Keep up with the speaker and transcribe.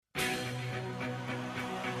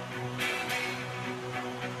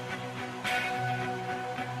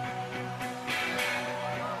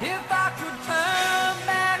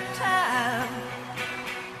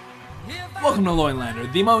Welcome to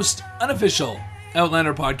Loinlander, the most unofficial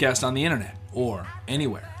Outlander podcast on the internet, or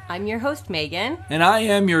anywhere. I'm your host, Megan. And I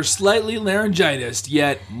am your slightly laryngitis,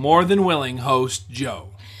 yet more than willing host, Joe.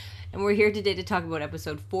 And we're here today to talk about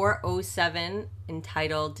episode 407,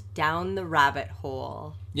 entitled Down the Rabbit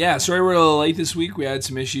Hole. Yeah, sorry we're a little late this week. We had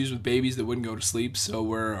some issues with babies that wouldn't go to sleep,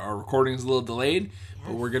 so our recording is a little delayed. Yes.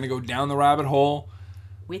 But we're going to go down the rabbit hole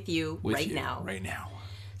with you right now. Right now.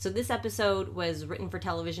 So this episode was written for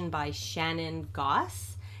television by Shannon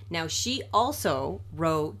Goss. Now, she also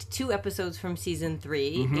wrote 2 episodes from season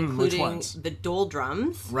 3, including The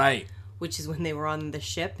Doldrums. Right. Which is when they were on the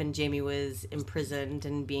ship and Jamie was imprisoned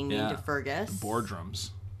and being named to Fergus. Boardrums.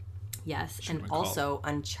 Yes, and also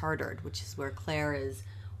Uncharted, which is where Claire is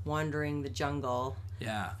wandering the jungle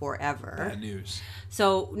forever. Bad news.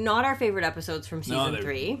 So, not our favorite episodes from season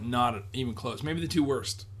 3. Not even close. Maybe the 2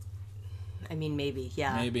 worst. I mean, maybe,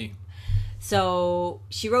 yeah. Maybe. So,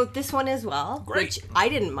 she wrote this one as well, which I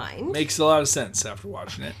didn't mind. Makes a lot of sense after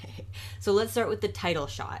watching it. So, let's start with the title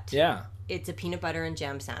shot. Yeah. It's a peanut butter and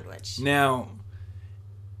jam sandwich. Now,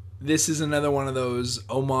 this is another one of those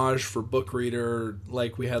homage for book reader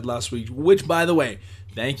like we had last week, which, by the way,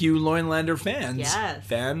 thank you, Loinlander fans. Yes.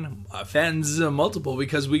 Fans multiple,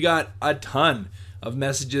 because we got a ton of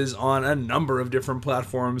messages on a number of different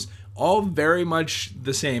platforms, all very much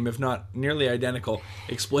the same, if not nearly identical,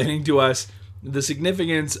 explaining to us the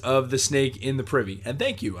significance of the snake in the privy. And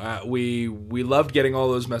thank you. We loved getting all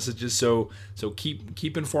those messages, so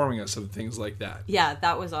keep informing us of things like that. Yeah,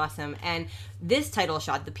 that was awesome. And this title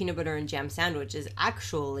shot, the peanut butter and jam sandwich, is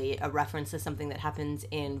actually a reference to something that happens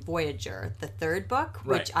in Voyager, the 3rd book,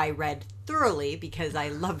 which I read thoroughly because I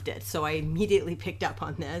loved it. So I immediately picked up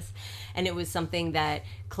on this. And it was something that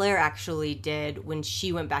Claire actually did when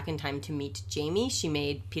she went back in time to meet Jamie. She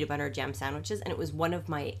made peanut butter and jam sandwiches, and it was one of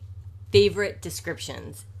my favorite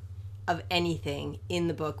descriptions of anything in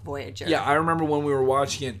the book Voyager. Yeah, I remember when we were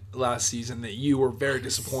watching it last season that you were very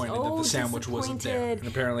disappointed that the sandwich wasn't there. And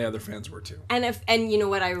apparently other fans were too. And you know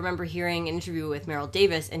what, I remember hearing an interview with Meryl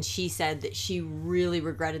Davis, and she said that she really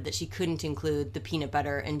regretted that she couldn't include the peanut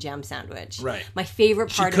butter and jam sandwich. Right. My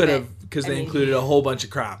favorite part of it... She could have, because they included a whole bunch of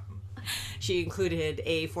crap. She included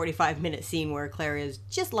a 45-minute scene where Claire is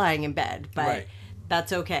just lying in bed, but...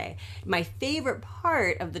 That's okay. My favorite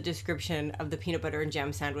part of the description of the peanut butter and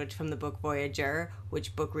jam sandwich from the book Voyager,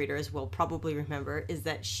 which book readers will probably remember, is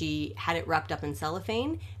that she had it wrapped up in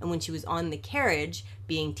cellophane, and when she was on the carriage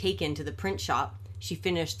being taken to the print shop, she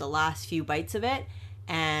finished the last few bites of it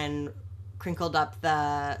and crinkled up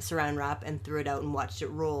the saran wrap and threw it out and watched it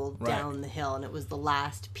roll down the hill, and it was the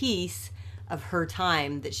last piece of her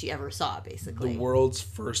time that she ever saw, basically. The world's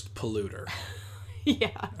first polluter.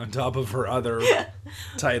 Yeah. On top of her other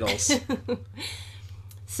titles.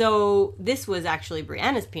 So this was actually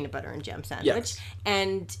Brianna's peanut butter and jam sandwich. Yes.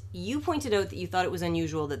 And you pointed out that you thought it was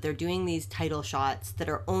unusual that they're doing these title shots that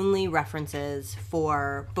are only references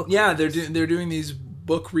for book readers. Yeah, they're doing these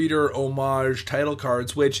book reader homage title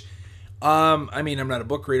cards, which, I mean, I'm not a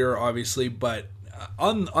book reader, obviously, but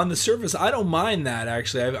on the surface, I don't mind that,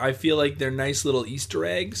 actually. I feel like they're nice little Easter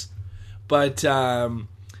eggs. But...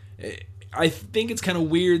 I think it's kind of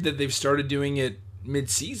weird that they've started doing it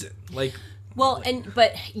mid-season.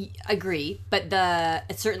 But agree. But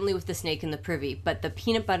certainly with the snake in the privy. But the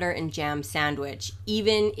peanut butter and jam sandwich,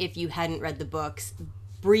 even if you hadn't read the books,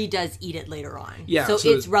 Bree does eat it later on. Yeah, so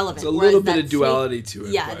it's relevant. It's a little bit of duality to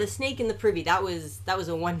it. Yeah, but... the snake in the privy, that was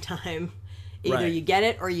a one-time. Either you get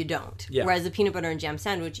it or you don't. Yeah. Whereas the peanut butter and jam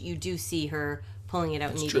sandwich, you do see her pulling it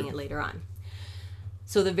out and eating it later on.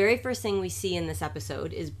 So the very first thing we see in this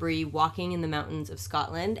episode is Bree walking in the mountains of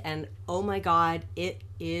Scotland, and oh my god, it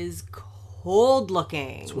is cold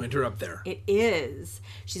looking. It's winter up there. It is.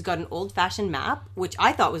 She's got an old-fashioned map, which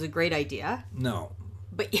I thought was a great idea. No.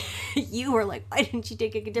 But you were like, why didn't she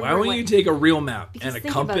take a different one? Why wouldn't you take a real map and a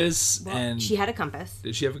compass? She had a compass.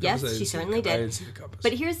 Did she have a compass? Yes, she certainly did. I didn't see the compass.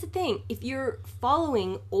 But here's the thing. If you're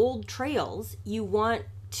following old trails, you want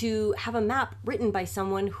to have a map written by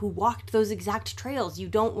someone who walked those exact trails. You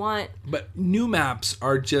don't want... But new maps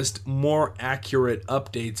are just more accurate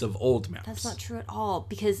updates of old maps. That's not true at all,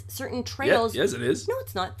 because certain trails... Yes, it is. No,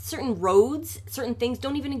 it's not. Certain roads, certain things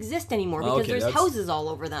don't even exist anymore because there's houses all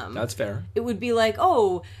over them. That's fair. It would be like,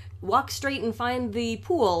 walk straight and find the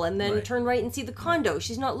pool and then turn right and see the condo.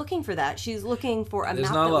 She's not looking for that. She's looking for a map.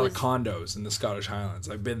 There's not a lot of condos in the Scottish Highlands.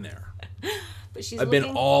 I've been there. But I've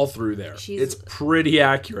been all through there. It's pretty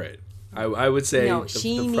accurate. I would say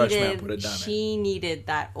the fresh map would have done it. She needed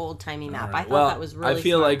that old-timey map. Right. I thought that was really I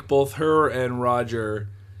feel smart. like both her and Roger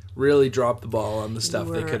really dropped the ball on the stuff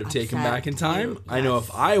they could have taken back in time. Yes. I know if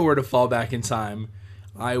I were to fall back in time,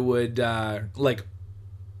 I would like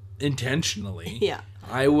intentionally. Yeah.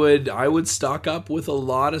 I would stock up with a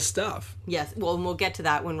lot of stuff. Yes. Well, and we'll get to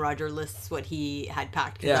that when Roger lists what he had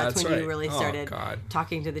packed. 'Cause Yeah, that's that's when right. you really Oh, started God.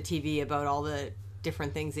 talking to the TV about all the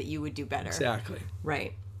different things that you would do better. Exactly.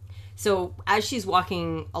 Right. So as she's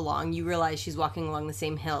walking along, you realize she's walking along the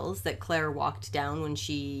same hills that Claire walked down when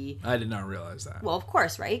she... I did not realize that. Well, of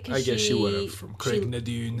course, right? 'Cause I guess she would have from Craig she-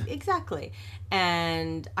 Nadune. Exactly.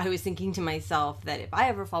 And I was thinking to myself that if I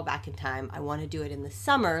ever fall back in time, I want to do it in the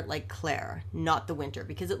summer like Claire, not the winter,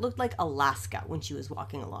 because it looked like Alaska when she was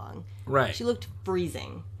walking along. Right. She looked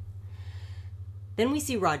freezing. Then we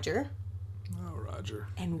see Roger. Oh, Roger.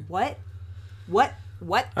 And what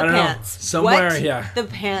the I don't know. pants? Somewhere, What yeah. the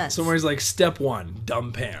pants? Somewhere he's like, step one,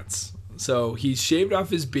 dumb pants. So he's shaved off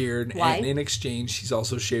his beard, Why? and in exchange, he's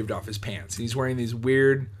also shaved off his pants. He's wearing these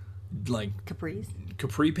weird, like, Capris.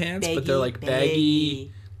 capri pants, but Baggy, they're like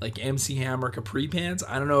baggy, like MC Hammer capri pants.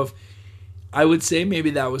 I don't know if... I would say maybe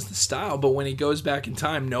that was the style, but when he goes back in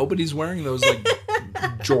time, nobody's wearing those, like,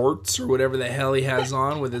 jorts or whatever the hell he has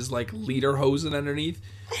on with his, like, lederhosen underneath.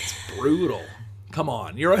 It's brutal. Come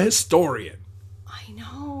on, you're a historian. I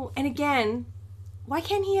know. And again, why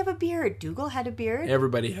can't he have a beard? Dougal had a beard.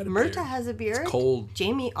 Everybody had a Myrta beard. has a beard. It's cold.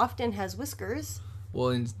 Jamie often has whiskers. Well,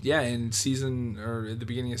 in season, or at the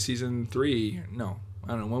beginning of season 3, no,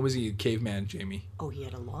 I don't know, when was he a caveman, Jamie? Oh, he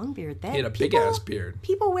had a long beard then. He had a big-ass beard.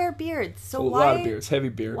 People wear beards, so A why? lot of beards, heavy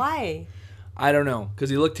beard. Why? I don't know, because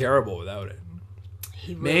he looked terrible without it.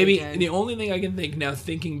 He really Maybe, did. the only thing I can think now,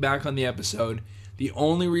 thinking back on the episode, the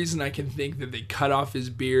only reason I can think that they cut off his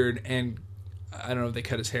beard, and I don't know if they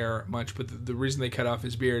cut his hair much, but the reason they cut off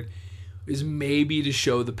his beard is maybe to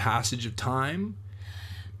show the passage of time.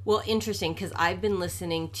 Well, interesting, because I've been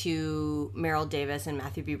listening to Meryl Davis and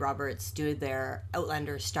Matthew B. Roberts do their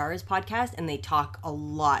Outlander Stars podcast, and they talk a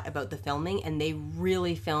lot about the filming, and they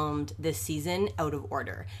really filmed this season out of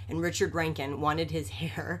order. And Richard Rankin wanted his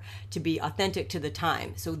hair to be authentic to the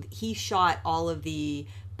time, so he shot all of the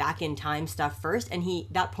back in time stuff first, and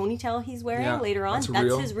that ponytail he's wearing later on,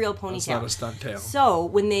 that's his real ponytail. That's not a stunt tail. So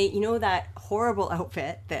when they, that horrible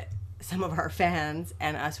outfit that some of our fans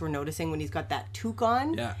and us were noticing when he's got that toque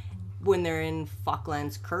on, when they're in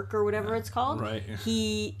Falklands Kirk or whatever it's called, right?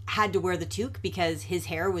 He had to wear the toque because his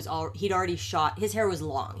hair was he'd already shot. His hair was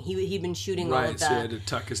long. He'd been shooting all of the. So he had to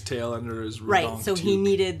tuck his tail under his So he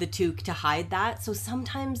needed the toque to hide that. So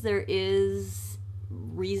sometimes there is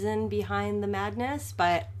reason behind the madness,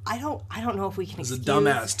 but I don't know if we can. It's a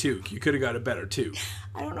dumbass toque. You could have got a better toque.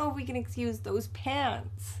 I don't know if we can excuse those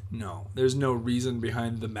pants. No, there's no reason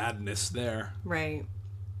behind the madness there. Right.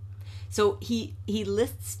 So he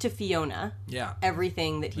lists to Fiona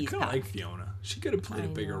everything that he's I kind of like Fiona. She could have played a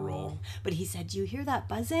bigger role. But he said, "Do you hear that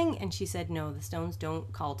buzzing?" And she said, "No, the stones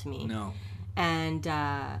don't call to me." No. And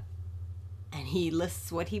he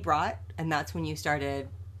lists what he brought, and that's when you started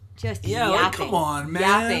just yapping. Like, come on, man.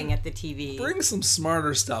 Yapping at the TV. Bring some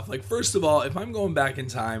smarter stuff. Like, first of all, if I'm going back in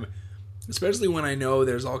time, especially when I know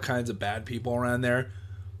there's all kinds of bad people around there,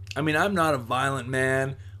 I mean, I'm not a violent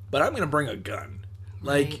man, but I'm going to bring a gun.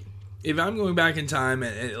 Like... Right. If I'm going back in time,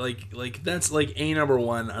 and like that's like A number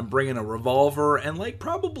one, I'm bringing a revolver and like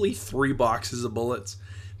probably 3 boxes of bullets,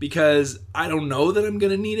 because I don't know that I'm going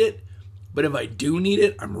to need it, but if I do need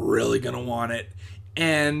it, I'm really going to want it,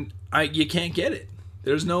 and you can't get it.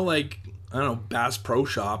 There's no like, I don't know, Bass Pro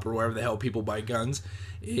Shop or wherever the hell people buy guns,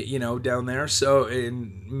 down there. So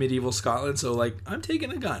in medieval Scotland, so like I'm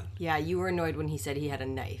taking a gun. Yeah, you were annoyed when he said he had a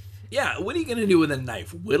knife. Yeah, what are you going to do with a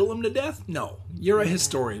knife? Whittle him to death? No. You're a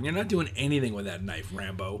historian. You're not doing anything with that knife,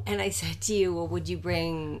 Rambo. And I said to you, well, would you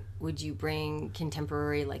bring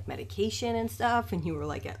contemporary, like, medication and stuff? And you were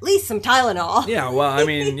like, at least some Tylenol. Yeah, well, I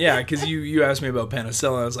mean, yeah, because you asked me about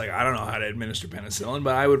penicillin. I was like, I don't know how to administer penicillin,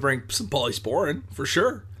 but I would bring some polysporin, for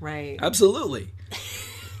sure. Right. Absolutely.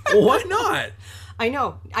 Well, why not? I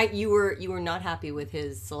know. You were not happy with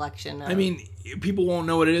his selection. I mean, people won't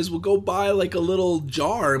know what it is. We'll go buy like a little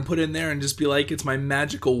jar and put it in there and just be like, it's my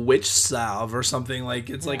magical witch salve or something.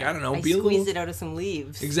 Like, it's like, I don't know. Squeezed it out of some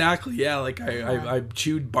leaves. Exactly, yeah. Like, I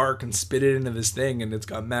chewed bark and spit it into this thing, and it's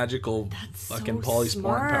got magical fucking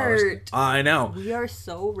polysporin powers. I know. We are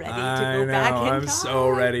so ready to go back in time. I'm so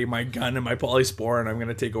ready. My gun and my polysporin, I'm going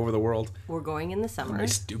to take over the world. We're going in the summer. My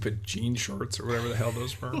stupid jean shorts or whatever the hell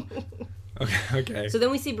those were. Okay. So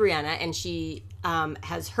then we see Brianna, and she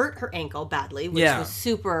has hurt her ankle badly, which was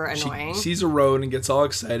super annoying. She sees a road and gets all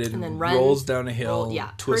excited and then rolls down a hill,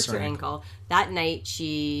 twists hurts her ankle. That night,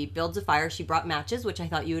 she builds a fire. She brought matches, which I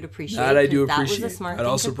thought you would appreciate. That I do appreciate. That was a smart thing I'd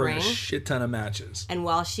also to bring a shit ton of matches. And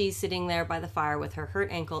while she's sitting there by the fire with her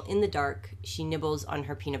hurt ankle in the dark, she nibbles on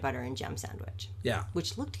her peanut butter and jam sandwich. Yeah.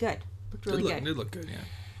 Which looked good. Looked really good. It did look good, yeah.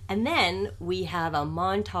 And then we have a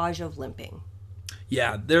montage of limping.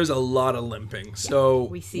 Yeah, there's a lot of limping. So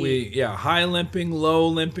we see high limping, low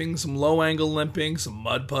limping, some low angle limping, some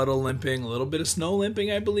mud puddle limping, a little bit of snow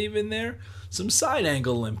limping, I believe, in there. Some side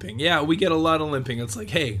angle limping. Yeah, we get a lot of limping. It's like,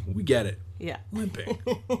 hey, we get it. Yeah. Limping.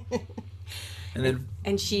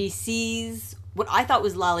 And she sees what I thought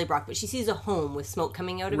was Lallybroch, but she sees a home with smoke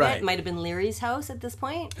coming out of it. It might have been Leary's house at this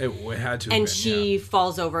point. It had to have been, and she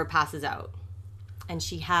falls over, passes out. And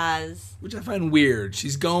she has... Which I find weird.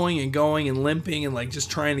 She's going and limping and like just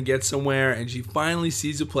trying to get somewhere, and she finally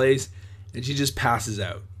sees a place and she just passes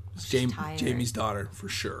out. It's Jamie's daughter, for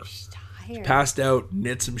sure. She's tired. She passed out,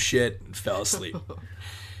 knit some shit, and fell asleep.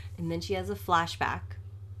 And then she has a flashback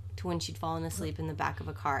to when she'd fallen asleep in the back of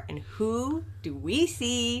a car. And who do we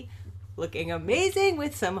see looking amazing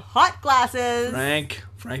with some hot glasses?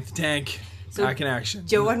 Frank the Tank. So back in action.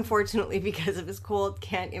 Joe, unfortunately, because of his cold,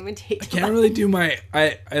 can't imitate. I can't really do my...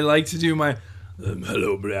 I like to do my...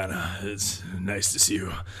 hello, Brianna. It's nice to see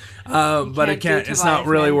you. But I can't... It's not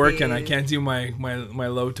really working. I can't do my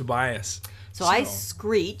low Tobias. So I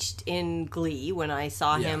screeched in glee when I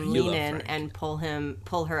saw him lean in and pull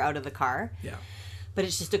her out of the car. Yeah. But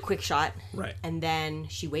it's just a quick shot. Right. And then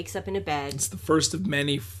she wakes up in a bed. It's the first of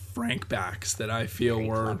many Frank backs that I feel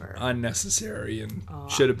were unnecessary and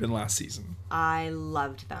should have been last season. I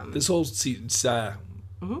loved them. This whole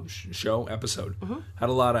show episode had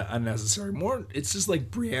a lot of unnecessary. It's just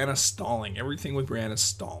like Brianna stalling. Everything with Brianna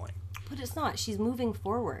stalling. But it's not. She's moving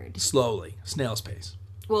forward. Slowly. Snail's pace.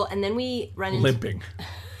 Well, and then we run into... Limping.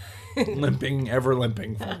 Ever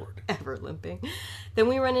limping forward. Ever limping. Then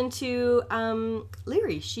we run into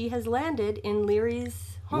Leary. She has landed in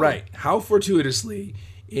Leary's home. Right. How fortuitously,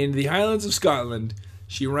 in the Highlands of Scotland,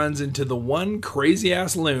 she runs into the one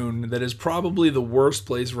crazy-ass loon that is probably the worst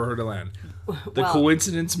place for her to land. The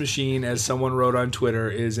coincidence machine, as someone wrote on Twitter,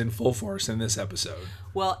 is in full force in this episode.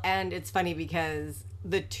 Well, and it's funny because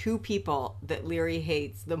the two people that Leary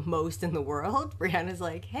hates the most in the world, Brianna's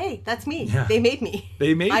like, hey, that's me. Yeah. They made me.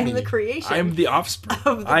 I'm the creation. I'm the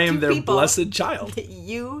offspring. I am their blessed child. That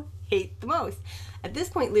you hate the most. At this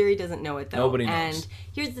point, Leary doesn't know it, though. Nobody knows. And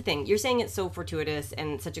here's the thing. You're saying it's so fortuitous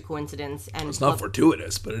and such a coincidence. And it's not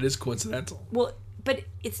fortuitous, but it is coincidental. Well, but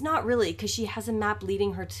it's not really, because she has a map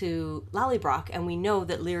leading her to Lallybroch, and we know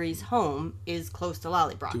that Leary's home is close to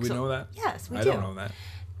Lallybroch. Do we know that? Yes, we do. I don't know that.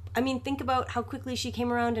 I mean, think about how quickly she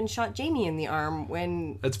came around and shot Jamie in the arm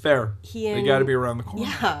when... That's fair. They got to be around the corner.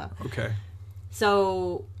 Yeah. Okay.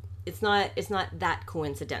 So it's not that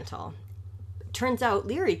coincidental. Turns out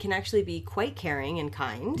Leary can actually be quite caring and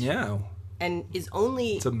kind. Yeah. And is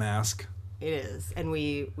only... It's a mask. It is. And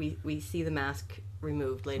we see the mask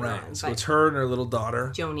removed later on. Right. So it's her and her little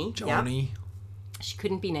daughter. Joni. Yep. She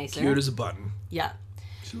couldn't be nicer. Cute as a button. Yeah.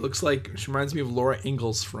 She reminds me of Laura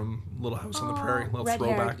Ingalls from Little House on the Prairie. Little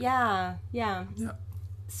throwback. Yeah.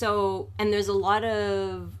 So, and there's a lot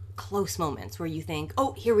of close moments where you think,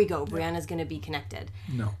 oh, here we go. Brianna's going to be connected.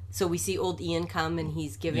 No. So we see old Ian come and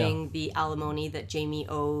he's giving the alimony that Jamie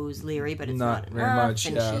owes Leary, but it's not enough. Very much,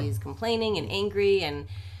 and she's complaining and angry, and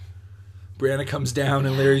Brianna comes down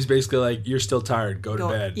and Leary's basically like, you're still tired, go to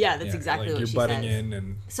bed. Yeah, that's exactly what she says. You're butting in.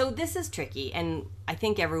 And so this is tricky, and I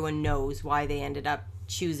think everyone knows why they ended up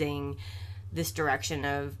choosing this direction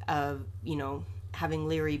of having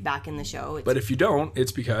Leary back in the show. But if you don't,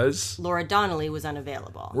 it's because Laura Donnelly was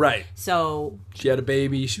unavailable. Right. So she had a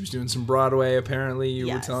baby. She was doing some Broadway, apparently,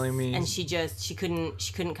 you were telling me. And she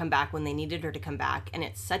couldn't come back when they needed her to come back. And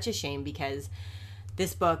it's such a shame because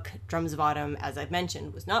this book, Drums of Autumn, as I've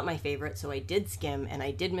mentioned, was not my favorite, so I did skim and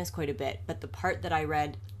I did miss quite a bit. But the part that I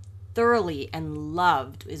read thoroughly and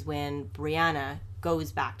loved is when Brianna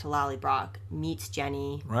goes back to Lallybroch, meets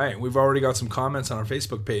Jenny. Right. We've already got some comments on our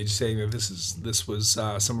Facebook page saying that this was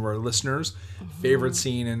some of our listeners' favorite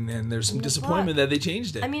scene, and there's some disappointment that they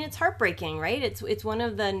changed it. I mean, it's heartbreaking, right? It's one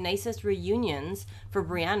of the nicest reunions for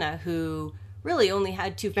Brianna, who really only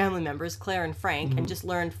had two family members, Claire and Frank, and just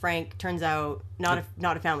learned Frank turns out not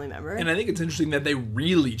a family member. And I think it's interesting that they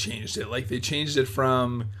really changed it. Like, they changed it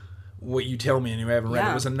from what you tell me anyway, I haven't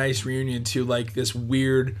read it, was a nice reunion, to like this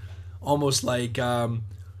weird, almost like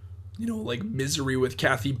like Misery with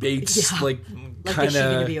Kathy Bates, Yeah. like is she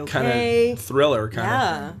gonna be okay? thriller kind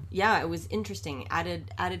of thing. Yeah, it was interesting.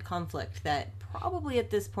 Added conflict that probably at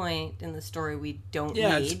this point in the story we don't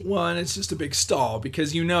need. And it's just a big stall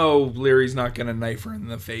because Leary's not going to knife her in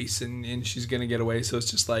the face and she's going to get away. So it's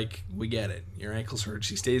just like, we get it. Your ankle's hurt.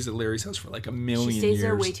 She stays at Leary's house for like a million years. She stays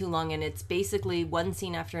there way too long, and it's basically one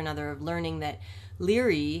scene after another of learning that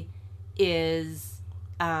Leary is,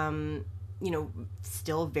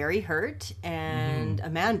 still very hurt and a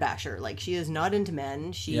man basher. Like, she is not into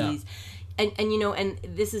men. She's, and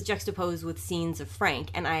this is juxtaposed with scenes of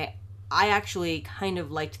Frank, and I actually kind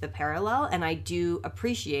of liked the parallel, and I do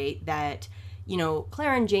appreciate that,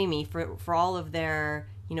 Claire and Jamie, for all of their,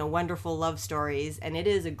 wonderful love stories, and it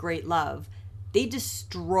is a great love, they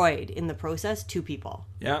destroyed, in the process, 2 people.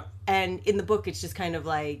 Yeah. And in the book, it's just kind of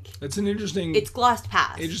like... It's an interesting... It's glossed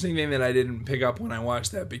past. Interesting thing that I didn't pick up when I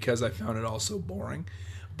watched that because I found it all so boring.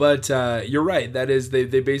 But you're right. That is, they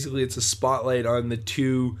basically, it's a spotlight on the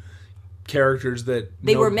 2... characters that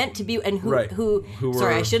they were meant to be, and who were,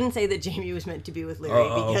 sorry, I shouldn't say that Jamie was meant to be with Leary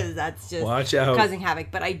because that's just causing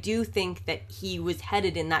havoc, but I do think that he was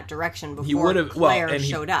headed in that direction before Claire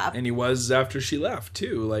showed up, and he was after she left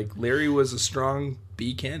too. Like, Leary was a strong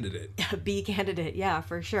B candidate. Yeah,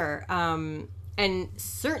 for sure. And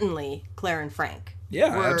certainly Claire and Frank were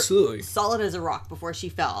absolutely solid as a rock before she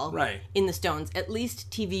fell in the Stones. At least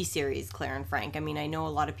TV series Claire and Frank. I mean, I know a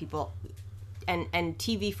lot of people... And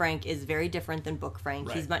TV Frank is very different than book Frank.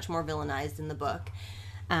 He's much more villainized in the book.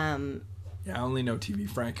 I only know TV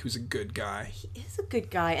Frank, who's a good guy. He is a good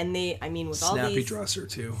guy. And with Snappy all these... dresser,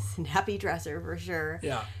 too. Snappy dresser, for sure.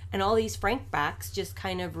 Yeah. And all these Frank backs just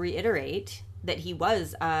kind of reiterate that he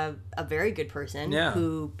was a very good person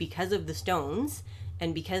who, because of the Stones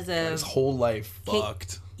and because of... his whole life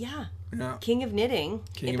fucked. Yeah. Yeah. King of Knitting.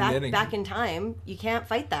 Back in time, you can't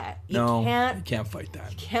fight that. You can't fight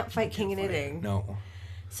that. You can't fight King of Knitting. No.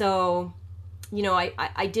 So,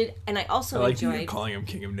 I did, and I also enjoyed... You're calling him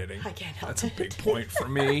King of Knitting. I can't help That's a big point for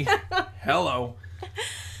me. Hello.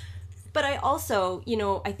 But I also,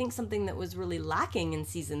 I think something that was really lacking in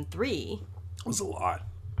season 3... was a lot.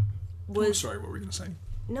 I'm sorry, what were you going to say?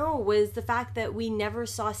 No, was the fact that we never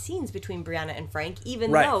saw scenes between Brianna and Frank,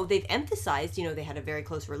 even though they've emphasized, they had a very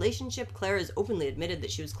close relationship. Claire has openly admitted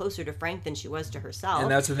that she was closer to Frank than she was to herself.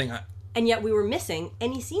 And that's the thing. And yet we were missing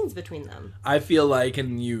any scenes between them. I feel like,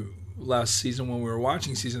 last season when we were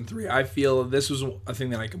watching season 3, I feel this was a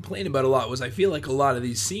thing that I complained about a lot, was I feel like a lot of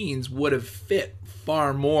these scenes would have fit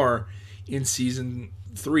far more in season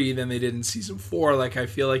 3 than they did in season 4. Like, I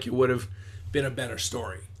feel like it would have been a better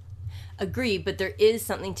story. Agree, but there is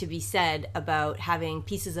something to be said about having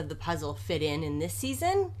pieces of the puzzle fit in this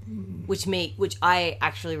season, which I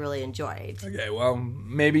actually really enjoyed. Okay, well,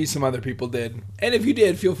 maybe some other people did. And if you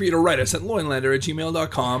did, feel free to write us at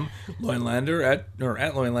loinlander@gmail.com, Loinlander at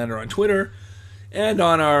Loinlander on Twitter, and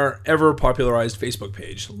on our ever-popularized Facebook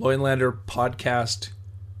page, Loinlander Podcast...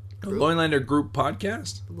 Loinlander Group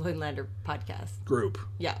Podcast? Loinlander Podcast. Group.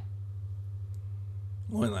 Yeah.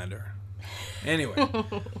 Loinlander. Anyway,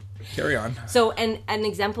 carry on. So, and an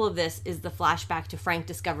example of this is the flashback to Frank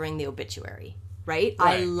discovering the obituary, right?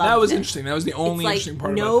 I love that. Was interesting. That was the only interesting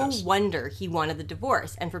part about this. No wonder he wanted the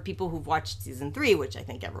divorce. And for people who've watched season 3, which I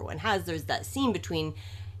think everyone has, there's that scene between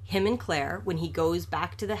him and Claire when he goes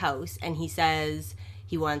back to the house and he says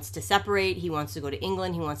he wants to separate, he wants to go to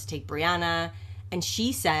England, he wants to take Brianna, and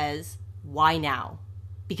she says, "Why now?"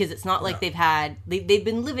 Because it's not like they've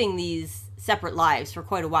been living these separate lives for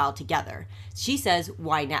quite a while together. She says,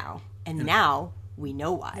 "Why now?" And now we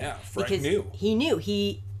know why. Yeah, Frank because knew. He knew.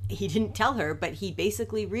 He didn't tell her, but he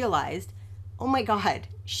basically realized, oh my God,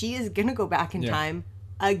 she is going to go back in time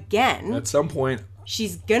again. At some point.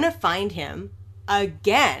 She's going to find him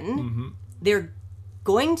again. Mm-hmm. They're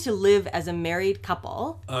going to live as a married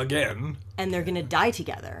couple. Again. And they're going to die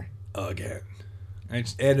together. Again.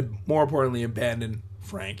 And more importantly, abandon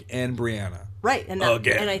Frank and Brianna. Right, and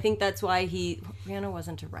I think that's why Brianna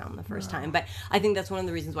wasn't around the first time, but I think that's one of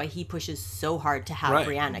the reasons why he pushes so hard to have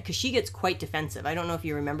Brianna, because she gets quite defensive. I don't know if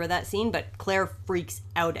you remember that scene, but Claire freaks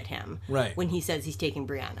out at him when he says he's taking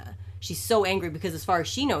Brianna. She's so angry because as far as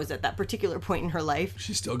she knows at that particular point in her life...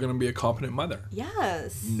 she's still going to be a competent mother.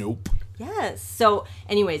 Yes. Nope. Yes. So,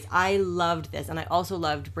 anyways, I loved this. And I also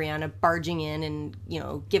loved Brianna barging in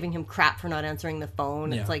and, giving him crap for not answering the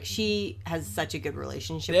phone. Yeah. It's like she has such a good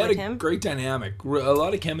relationship with him. They had a great dynamic. A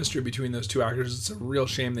lot of chemistry between those two actors. It's a real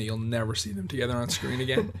shame that you'll never see them together on screen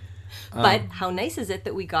again. But how nice is it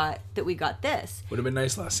that we got this? Would have been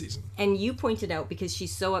nice last season. And you pointed out, because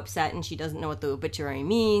she's so upset and she doesn't know what the obituary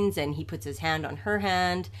means, and he puts his hand on her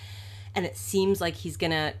hand. and it seems like he's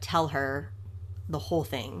gonna tell her the whole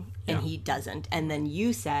thing, and he doesn't. And then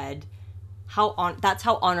you said that's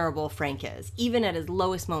how honorable Frank is. Even at his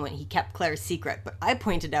lowest moment, he kept Claire's secret. But I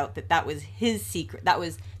pointed out that was his secret.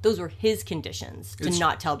 Those were his conditions to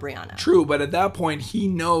not tell Brianna. True, but at that point, he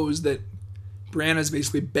knows that Brianna's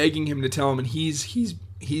basically begging him to tell him, and he's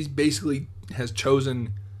basically has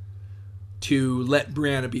chosen to let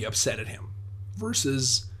Brianna be upset at him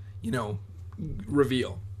versus,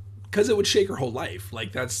 reveal. Because it would shake her whole life.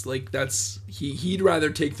 He'd rather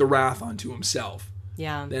take the wrath onto himself.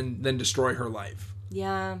 Yeah. Than destroy her life.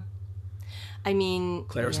 Yeah. I mean...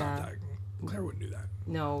 Claire's not that. Claire wouldn't do that.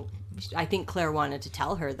 No. I think Claire wanted to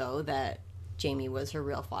tell her, though, that Jamie was her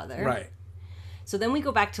real father. Right. So then we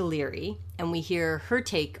go back to Leary, and we hear her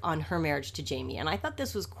take on her marriage to Jamie. And I thought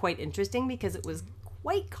this was quite interesting because it was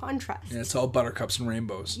quite contrast. Yeah, it's all buttercups and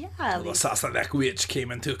rainbows. Yeah. The Sassenach witch came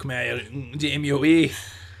and took my Jamie away.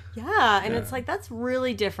 Yeah, and it's like, that's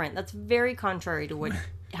really different. That's very contrary to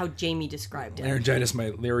how Jamie described it. Laryngitis, my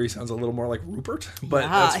Leary sounds a little more like Rupert, but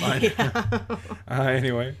that's fine. Yeah.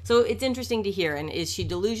 Anyway. So it's interesting to hear. And is she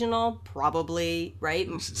delusional? Probably, right?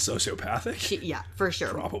 Sociopathic? Yeah, for sure.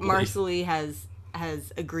 Probably. Marcelly has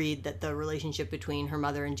agreed that the relationship between her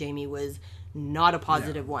mother and Jamie was not a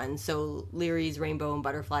positive one. So Leary's rainbow and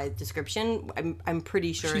butterfly description, I'm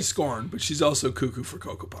pretty sure... She's scorned, but she's also cuckoo for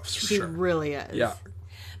Cocoa Puffs, for sure. She really is. Yeah.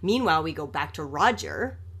 Meanwhile, we go back to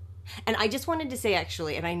Roger. And I just wanted to say,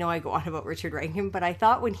 actually, and I know I go on about Richard Rankin, but I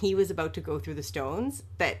thought when he was about to go through the stones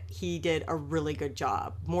that he did a really good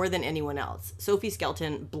job, more than anyone else. Sophie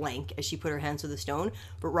Skelton blank as she put her hands to the stone.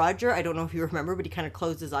 But Roger, I don't know if you remember, but he kind of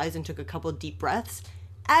closed his eyes and took a couple deep breaths.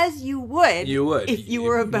 As you would. You would. If you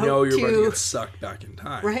were about you're to... about to get sucked back in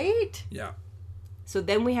time. Right? Yeah. So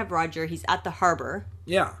then we have Roger. He's at the harbor.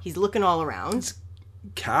 Yeah. He's looking all around. His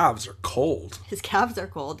calves are cold. His calves are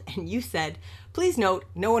cold. And you said, please note,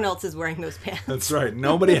 no one else is wearing those pants. That's right.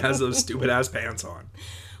 Nobody has those stupid-ass pants on.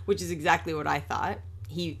 Which is exactly what I thought.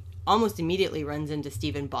 He almost immediately runs into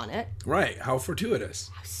Stephen Bonnet. Right. How fortuitous.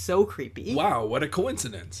 So creepy. Wow, what a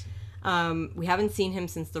coincidence. We haven't seen him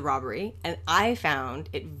since the robbery, and I found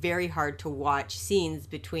it very hard to watch scenes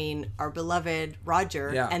between our beloved Roger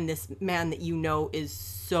and this man that is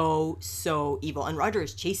so evil. And Roger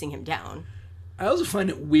is chasing him down. I also find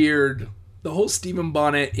it weird. The whole Stephen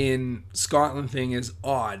Bonnet in Scotland thing is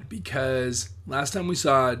odd because last time we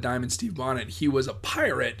saw Diamond Steve Bonnet, he was a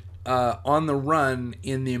pirate on the run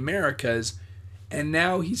in the Americas, and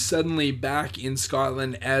now he's suddenly back in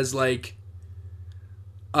Scotland as like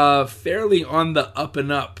fairly on the up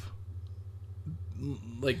and up,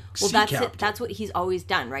 like sea captain. That's what he's always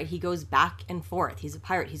done, right? He goes back and forth. He's a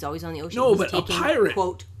pirate. He's always on the ocean. No, he's but taking, a pirate,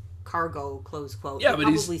 quote, cargo, close quote. Yeah, he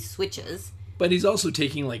but probably switches. But he's also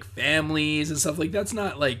taking like families and stuff like that's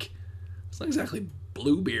not like it's not exactly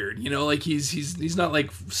Bluebeard, like he's not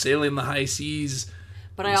like sailing the high seas,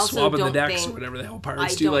 but I also swabbing don't the decks think, or whatever the hell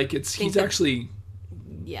pirates do. Like he's actually.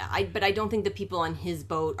 Yeah, but I don't think the people on his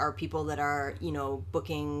boat are people that are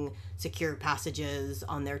booking secure passages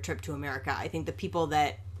on their trip to America. I think the people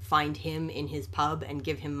that find him in his pub and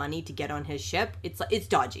give him money to get on his ship, it's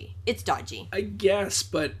dodgy. It's dodgy. I guess,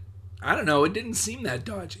 but I don't know. It didn't seem that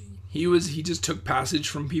dodgy. He just took passage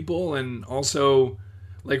from people, and also,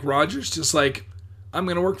 like, Roger's just like, I'm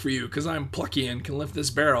going to work for you because I'm plucky and can lift this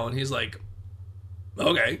barrel. And he's like,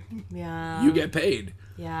 okay. Yeah. You get paid.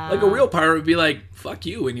 Yeah. Like, a real pirate would be like, fuck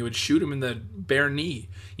you, and you would shoot him in the bare knee.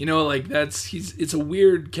 It's a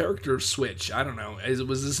weird character switch. I don't know.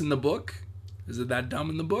 Was this in the book? Is it that dumb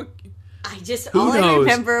in the book? All I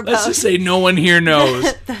remember about... Let's just say no one here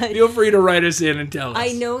knows. Feel free to write us in and tell us.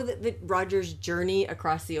 I know that Roger's journey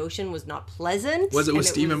across the ocean was not pleasant. Was it with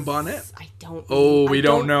Stephen Bonnet? I don't. Oh, we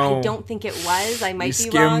don't know. I don't think it was. I might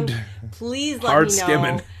be wrong. Please let me know. Hard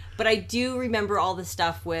skimming. But I do remember all the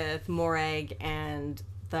stuff with Morag and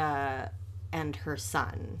her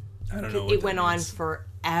son. I don't know. It went on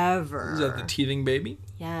forever. Is that the teething baby?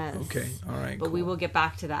 Yes. Okay. All right. But we will get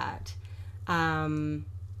back to that.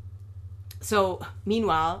 So,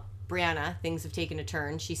 meanwhile, Brianna, things have taken a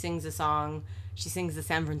turn. She sings a song. She sings the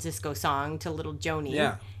San Francisco song to little Joni.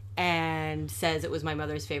 Yeah. And says it was my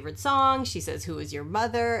mother's favorite song. She says, who is your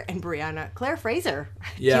mother? And Brianna, Claire Fraser.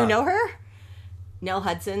 Yeah. Do you know her? Nell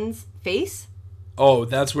Hudson's face? Oh,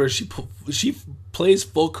 that's where she plays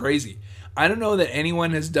full crazy. I don't know that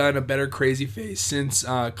anyone has done a better crazy face since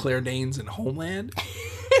Claire Danes in Homeland.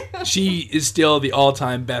 She is still the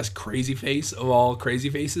all-time best crazy face of all crazy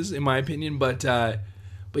faces, in my opinion. But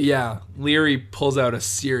yeah, Leary pulls out a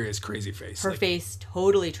serious crazy face. Her face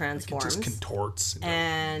totally transforms. It just contorts.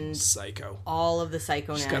 And psycho. All of the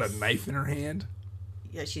psychoness. She's got a knife in her hand.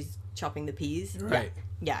 Yeah, she's chopping the peas. Right.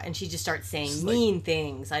 Yeah, and she just starts saying Just mean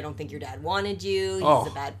things. I don't think your dad wanted you. He's Oh.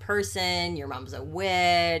 a bad person. Your mom's a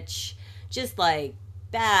witch. Just like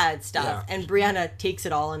bad stuff. Yeah. And Brianna takes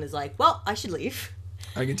it all and is like, well, I should leave.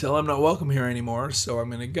 I can tell I'm not welcome here anymore, so I'm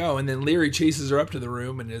gonna go. And then Leary chases her up to the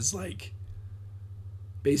room and is like,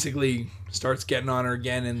 basically starts getting on her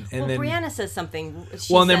again. And Well, then Brianna says something.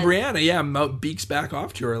 She well, and then says- Brianna, beaks back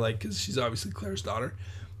off to her, like, because she's obviously Claire's daughter.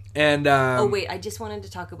 And Oh wait, I just wanted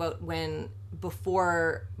to talk about when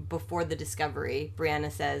before the discovery,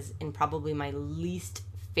 Brianna says in probably my least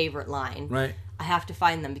favorite line, right. I have to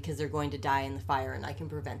find them because they're going to die in the fire and I can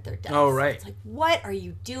prevent their deaths. Oh, right. It's like, what are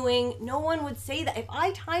you doing? No one would say that. If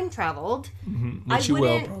I time traveled, Which you will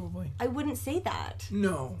wouldn't- probably. I wouldn't say that.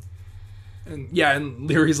 No. And yeah, and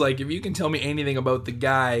Leary's like, if you can tell me anything about the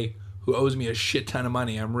guy who owes me a shit ton of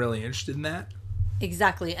money, I'm really interested in that.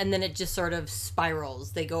 Exactly. And then it just sort of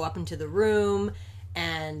spirals. They go up into the room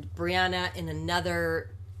and Brianna, in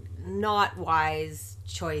another not wise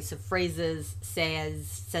choice of phrases,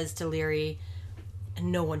 says to Leary, and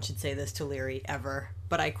no one should say this to Leary ever,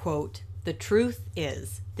 but I quote, "The truth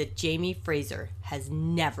is that Jamie Fraser has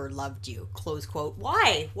never loved you." Close quote.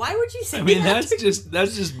 Why? Why would you say I mean, that?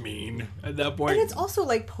 that's just mean at that point. And it's also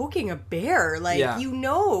like poking a bear. Like, Yeah. you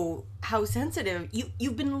know how sensitive.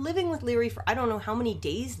 You've been living with Leary for I don't know how many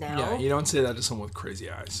days now. Yeah, you don't say that to someone with crazy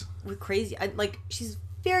eyes. With crazy. Like, she's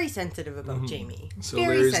very sensitive about Jamie. So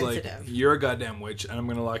very Leary's sensitive. like, you're a goddamn witch, and I'm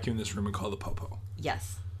going to lock you in this room and call the popo.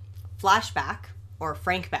 Yes. Flashback, or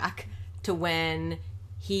Frank back, to when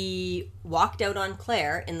he walked out on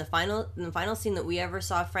Claire in the final scene that we ever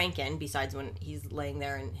saw Frank in, besides when he's laying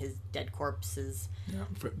there and his dead corpse is... Yeah,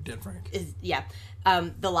 dead Frank.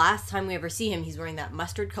 The last time we ever see him, he's wearing that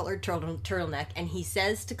mustard-colored turtleneck, and he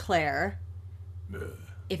says to Claire,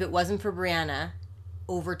 if it wasn't for Brianna,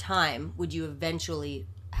 over time, would you eventually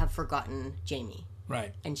have forgotten Jamie?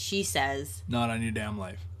 Right. And she says... Not on your damn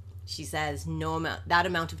life. She says, that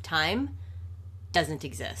amount of time doesn't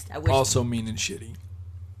exist. I wish. Also mean and shitty.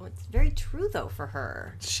 Well, it's very true, though, for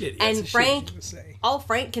her. Shitty. And That's a Frank, shitty thing to say. all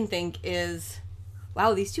Frank can think is,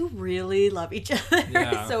 wow, these two really love each other.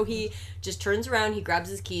 Yeah. So he just turns around, he grabs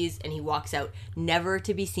his keys, and he walks out, never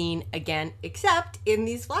to be seen again, except in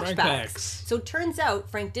these flashbacks. Flashbacks. So it turns out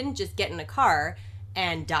Frank didn't just get in a car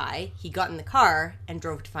and die. He got in the car and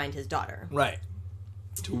drove to find his daughter. Right.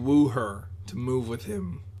 To woo her to move with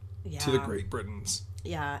him Yeah. to the Great Britons.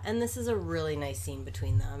 Yeah, and this is a really nice scene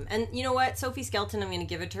between them. And you know what? Sophie Skelton, I'm going to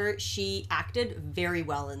give it to her. She acted very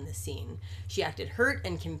well in this scene. She acted hurt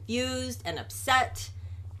and confused and upset,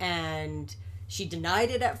 and she denied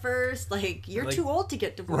it at first. Like, you're too old to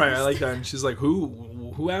get divorced. Right, I like that. And she's like,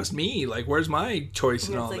 who asked me? Like, where's my choice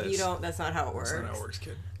in It's all like, this? that's not how it works. That's not how it works,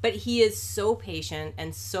 kid. But he is so patient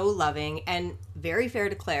and so loving and very fair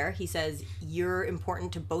to Claire. He says, you're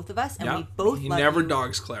important to both of us, and we both he love never you.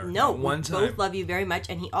 dogs Claire. No, Not one we time. both love you very much.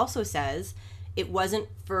 And he also says it wasn't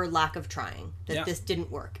for lack of trying that Yeah. this didn't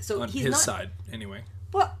work. So On he's his not. side, anyway.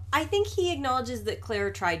 Well, I think he acknowledges that Claire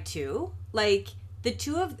tried too. Like, the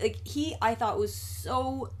two of I thought was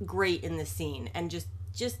so great in this scene, and just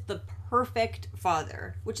the perfect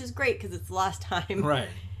father, which is great because it's the last time Right.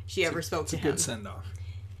 she ever spoke It's to a him. good send off.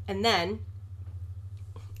 And then,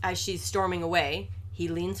 as she's storming away, he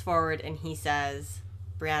leans forward and he says,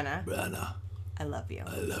 Brianna, I love you.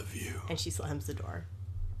 I love you. And she slams the door.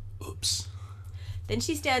 Oops. Then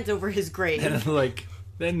she stands over his grave.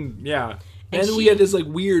 And yeah. And And we she- had this like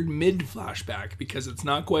weird mid flashback because it's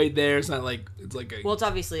not quite there. It's not like it's like a. Well, it's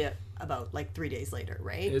obviously about like 3 days later,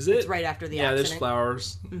 right? Is it? It's right after the yeah, accident. there's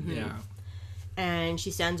flowers. Mm-hmm. Yeah. And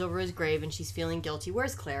she stands over his grave and she's feeling guilty.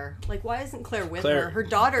 Where's Claire? Like, why isn't Claire with Claire, her? Her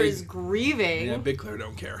daughter big- is grieving. Yeah, Big Claire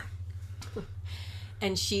don't care.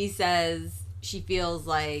 And she says she feels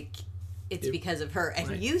like it's because of her. And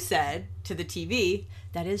right. you said to the TV,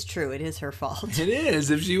 that is true. It is her fault. It is.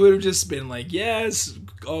 If she would have just been like, yes,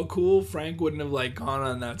 all cool, Frank wouldn't have like gone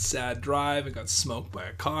on that sad drive and got smoked by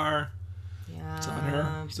a car. Yeah. It's on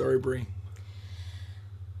her. Sorry, Brie.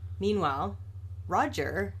 Meanwhile,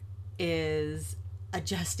 Roger is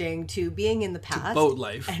adjusting to being in the past. boat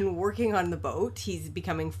life. And working on the boat. He's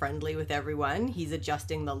becoming friendly with everyone. He's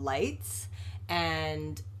adjusting the lights.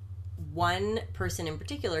 And one person in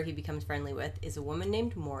particular he becomes friendly with is a woman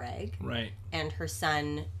named Morag. Right. And her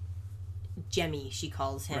son, Jemmy, she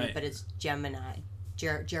calls him, Right. but it's Jeremiah.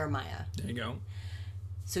 There you go.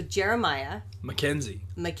 So Jeremiah Mackenzie.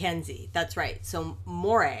 that's right. So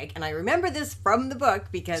Morag, and I remember this from the book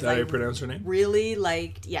because Is that how I you pronounce her name? really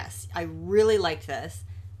liked, yes, I really liked this.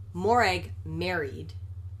 Morag married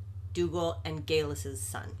Dougal and Gaelus's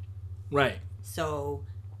son. Right. So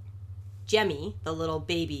Jemmy, the little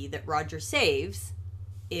baby that Roger saves,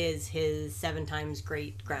 is his 7 times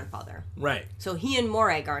great grandfather. Right. So he and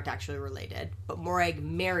Morag aren't actually related, but Morag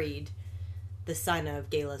married the son of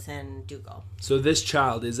Galus and Dougal. So this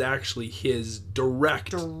child is actually his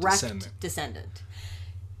direct descendant.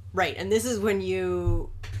 Right, and this is when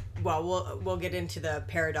we'll get into the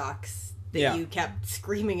paradox that you kept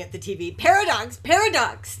screaming at the TV. Paradox!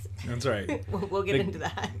 That's right. We'll get into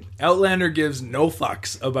that. Outlander gives no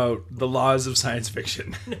fucks about the laws of science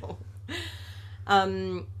fiction. No.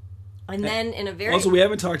 And then in a very... Also, we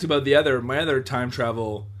haven't talked about my other time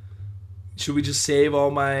travel. Should we just save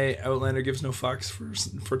all my Outlander gives no fucks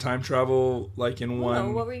for time travel, like in one?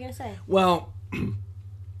 No, what were you going to say? Well,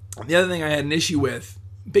 the other thing I had an issue with,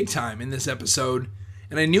 big time in this episode,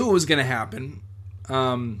 and I knew it was going to happen,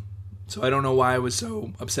 so I don't know why I was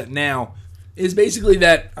so upset now, is basically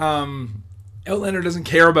that Outlander doesn't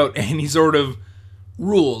care about any sort of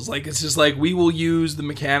rules. Like, it's just like, we will use the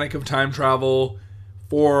mechanic of time travel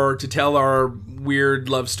to tell our weird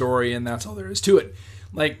love story, and that's all there is to it.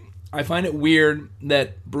 Like, I find it weird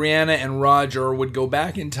that Brianna and Roger would go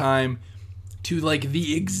back in time to like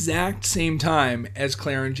the exact same time as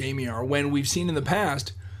Claire and Jamie are, when we've seen in the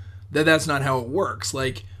past that that's not how it works.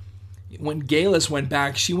 Like, when Galus went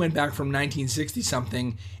back, she went back from 1960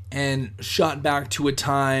 something and shot back to a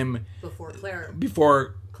time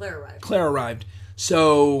before Claire arrived.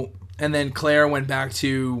 So, and then Claire went back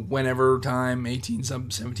to whenever time,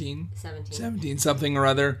 17 something or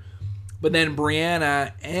other. But then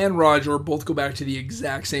Brianna and Roger both go back to the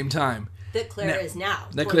exact same time. That Claire is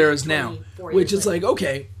now. Which is like,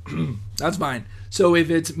 okay, that's fine. So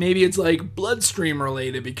if maybe it's like bloodstream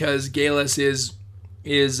related, because Galus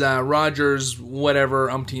is Roger's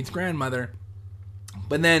whatever umpteenth grandmother.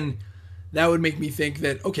 But then that would make me think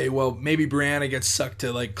that, okay, well, maybe Brianna gets sucked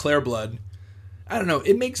to like Claire blood. I don't know.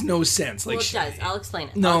 It makes no sense. Like, well, it does. I'll explain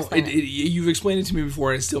it. No, you've explained it to me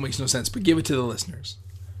before, and it still makes no sense. But give it to the listeners.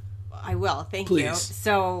 I will. Thank you.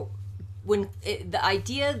 So, the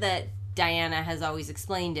idea that Diana has always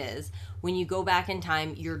explained is, when you go back in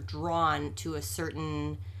time, you're drawn to a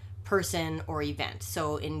certain person or event.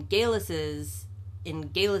 So in Galus's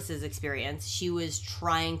experience, she was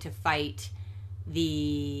trying to fight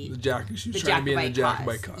the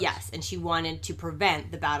Jacobite cause. Yes, and she wanted to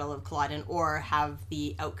prevent the Battle of Culloden or have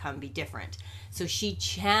the outcome be different. So she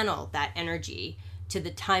channeled that energy to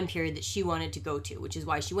the time period that she wanted to go to, which is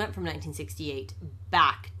why she went from 1968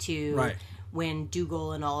 back to when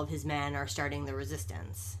Dougal and all of his men are starting the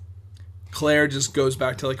resistance. Claire just goes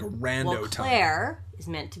back to like a rando time. Claire is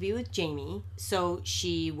meant to be with Jamie, so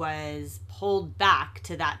she was pulled back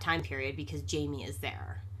to that time period because Jamie is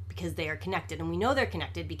there, because they are connected. And we know they're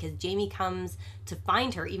connected because Jamie comes to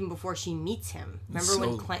find her even before she meets him. Remember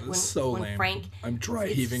when Frank... I'm dry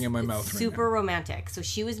heaving in my mouth right now. Super romantic. So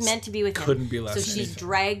she was meant to be with him. Couldn't be less. So she's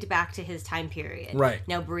dragged back to his time period. Right.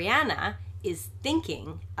 Now Brianna is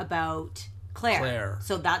thinking about Claire.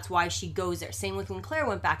 So that's why she goes there. Same with when Claire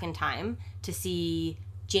went back in time to see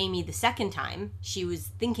Jamie the second time. She was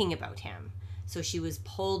thinking about him. So she was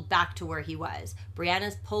pulled back to where he was.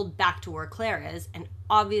 Brianna's pulled back to where Claire is. And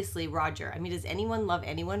obviously Roger. I mean, does anyone love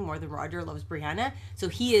anyone more than Roger loves Brianna? So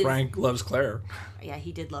he is... Frank loves Claire. Yeah,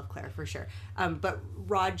 he did love Claire for sure. But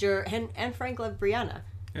Roger... And Frank loved Brianna.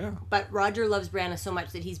 Yeah. But Roger loves Brianna so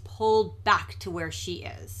much that he's pulled back to where she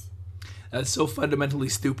is. That's so fundamentally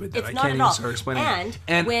stupid that I can't even start explaining.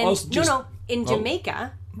 And when also in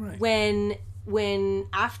Jamaica, when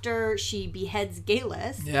after she beheads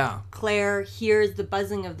Galus, Claire hears the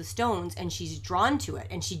buzzing of the stones and she's drawn to it,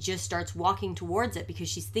 and she just starts walking towards it because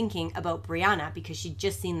she's thinking about Brianna, because she'd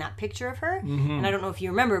just seen that picture of her. Mm-hmm. And I don't know if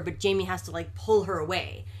you remember, but Jamie has to like pull her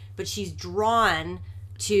away, but she's drawn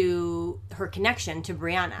to her connection to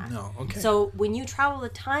Brianna. No, okay. So when you travel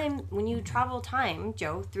time,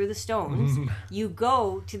 Joe, through the stones, you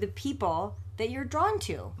go to the people that you're drawn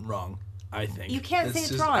to. Wrong, I think. You can't say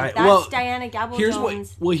it's wrong. That's Diana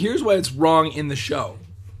Gabaldon. Here's why it's wrong in the show,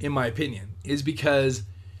 in my opinion, is because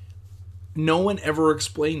no one ever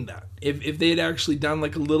explained that. If they had actually done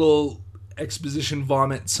like a little exposition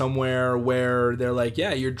vomit somewhere where they're like,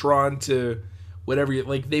 yeah, you're drawn to whatever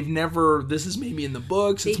they've never. This is maybe in the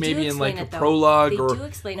books. It's maybe in like a prologue or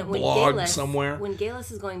a blog somewhere. When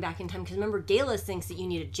Galus is going back in time, because remember, Galus thinks that you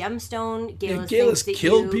need a gemstone. Galus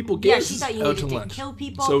killed people. She thought you needed to kill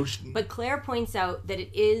people. But Claire points out that it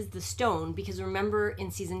is the stone, because remember in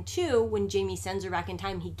season 2 when Jamie sends her back in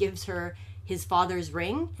time, he gives her his father's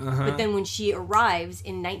ring. But then when she arrives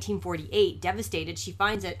in 1948, devastated, she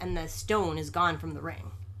finds it and the stone is gone from the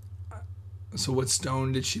ring. So what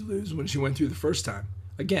stone did she lose when she went through the first time?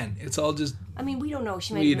 Again, it's all just... I mean, we don't know.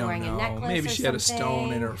 She might We be don't wearing know. a necklace Maybe or she had a something.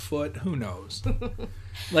 stone in her foot. Who knows?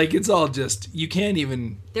 Like, it's all just... You can't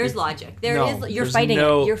even... There's logic. No, You're there's fighting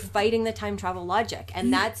no- it. You're fighting the time travel logic.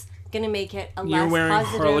 And that's going to make it a You're less wearing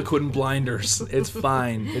positive... Harlequin blinders. It's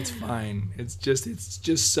fine. It's fine. It's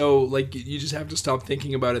just so, like, you just have to stop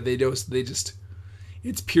thinking about it. They just...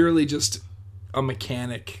 It's purely just a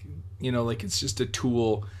mechanic. You know, like, it's just a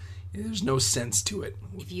tool. There's no sense to it.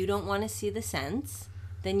 If you don't want to see the sense,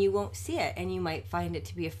 then you won't see it. And you might find it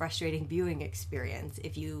to be a frustrating viewing experience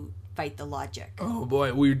if you fight the logic. Oh,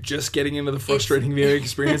 boy. We're just getting into the frustrating viewing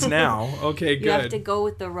experience now. Okay, good. You have to go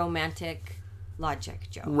with the romantic logic,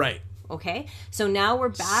 Joe. Right. Okay? So now we're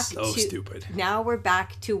back So stupid. Now we're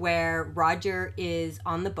back to where Roger is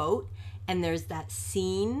on the boat, and there's that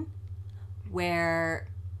scene where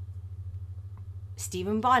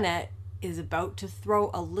Stephen Bonnet is about to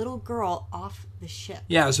throw a little girl off the ship.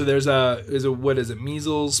 Yeah, so there's what is it,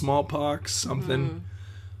 measles, smallpox, something. Mm-hmm.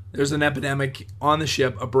 There's an epidemic on the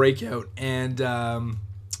ship, a breakout, and I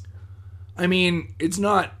mean, it's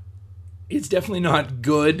definitely not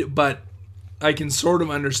good, but I can sort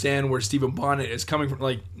of understand where Stephen Bonnet is coming from.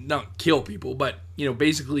 Like, not kill people, but, you know,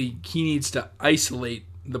 basically he needs to isolate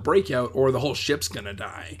the breakout or the whole ship's gonna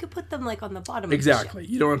die. You could put them like on the bottom Exactly. of the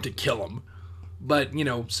ship. You don't have to kill them. But, you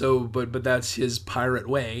know, but that's his pirate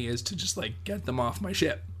way, is to just, like, get them off my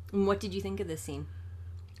ship. And what did you think of this scene?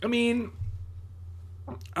 I mean,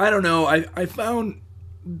 I don't know. I found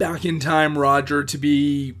back in time Roger to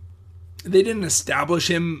be... They didn't establish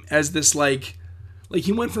him as this, like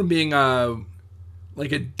he went from being a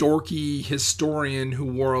dorky historian who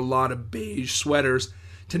wore a lot of beige sweaters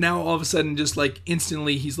to now all of a sudden just, like,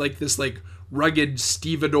 instantly he's like this, like, rugged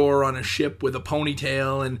stevedore on a ship with a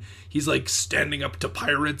ponytail, and he's, like, standing up to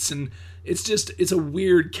pirates, and it's a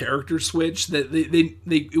weird character switch that they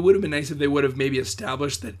it would have been nice if they would have maybe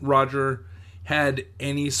established that Roger had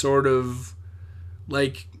any sort of,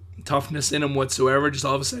 like, toughness in him whatsoever. Just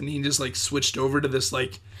all of a sudden he just, like, switched over to this,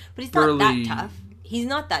 like, But he's burly... not that tough. He's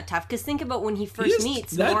not that tough, because think about when he first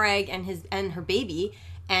meets Morag and her baby,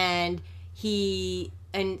 and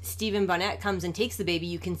Stephen Bonnet comes and takes the baby.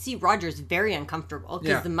 You can see Roger's very uncomfortable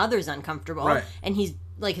because the mother's uncomfortable, Right. and he's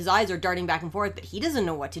like, his eyes are darting back and forth, but he doesn't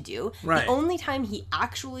know what to do. Right. The only time he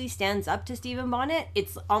actually stands up to Stephen Bonnet,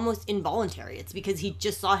 it's almost involuntary. It's because he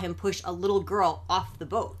just saw him push a little girl off the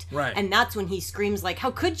boat, Right. and that's when he screams like,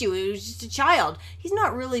 "How could you? It was just a child." He's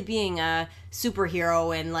not really being a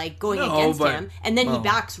superhero and, like, going against him, and then he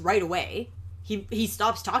backs right away. He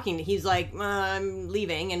stops talking. He's like, I'm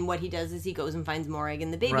leaving. And what he does is he goes and finds Morag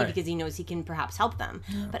and the baby because he knows he can perhaps help them.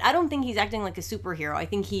 Yeah. But I don't think he's acting like a superhero. I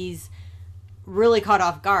think he's really caught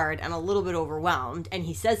off guard and a little bit overwhelmed. And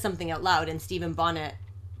he says something out loud, and Stephen Bonnet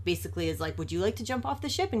basically is like, would you like to jump off the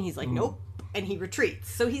ship? And he's like, nope. And he retreats.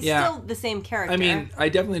 So he's still the same character. I mean, I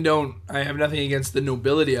definitely don't... I have nothing against the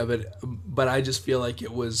nobility of it, but I just feel like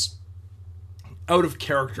it was out of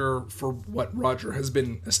character for what Roger has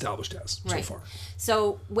been established as so far.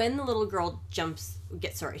 So when the little girl gets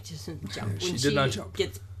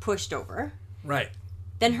pushed over, right?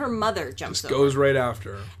 Then her mother jumps over. Goes right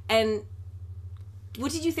after her. And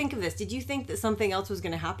what did you think of this? Did you think that something else was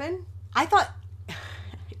going to happen? I thought, I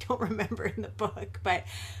don't remember in the book, but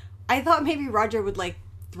I thought maybe Roger would, like,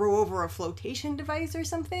 throw over a flotation device or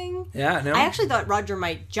something. Yeah, no. I actually thought Roger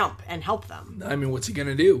might jump and help them. I mean, what's he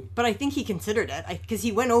gonna do? But I think he considered it, because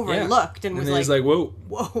he went over and looked and was then like... he's like, whoa,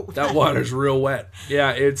 that water's real wet.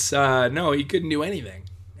 Yeah, it's, no, he couldn't do anything.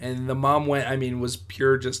 And the mom was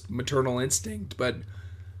pure just maternal instinct, but...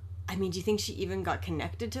 I mean, do you think she even got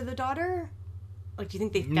connected to the daughter? Like, do you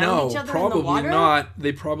think they found each other in the water? No, probably not.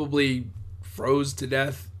 They probably froze to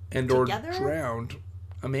death or drowned.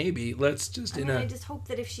 Maybe. Let's just I just hope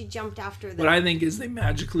that if she jumped after them... What I think is they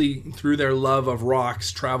magically, through their love of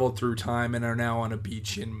rocks, traveled through time and are now on a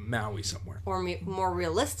beach in Maui somewhere. Or more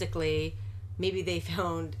realistically, maybe they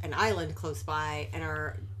found an island close by and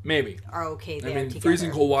are okay there together.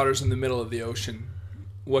 Freezing cold water's in the middle of the ocean.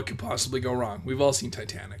 What could possibly go wrong? We've all seen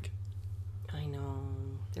Titanic. I know.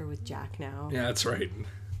 They're with Jack now. Yeah, that's right.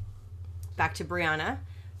 Back to Brianna.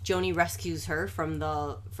 Joni rescues her from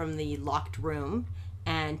the locked room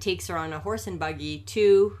and takes her on a horse and buggy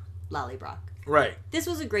to Lallybroch. Right. This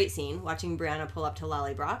was a great scene, watching Brianna pull up to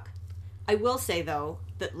Lallybroch. I will say, though,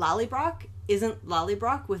 that Lallybroch isn't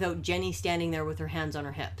Lallybroch without Jenny standing there with her hands on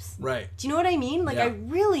her hips. Right. Do you know what I mean? Like, I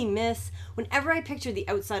really miss... Whenever I picture the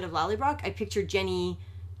outside of Lallybroch, I picture Jenny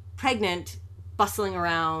pregnant, bustling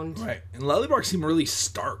around. Right. And Lallybroch seemed really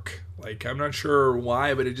stark. Like, I'm not sure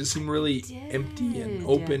why, but it just seemed really empty and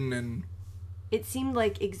open and... It seemed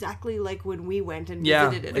like exactly like when we went and Yeah,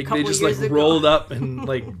 visited it like a couple they just years like ago. rolled up and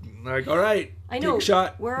like all right, I know. take a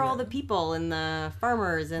shot. Where are all the people and the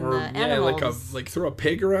farmers and Or, the animals? like throw a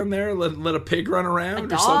pig around there, let a pig run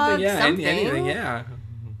around A or something. dog, Yeah, something. anything. Yeah,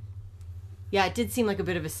 Yeah, it did seem like a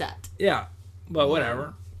bit of a set. yeah, but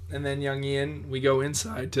whatever. And then young Ian, we go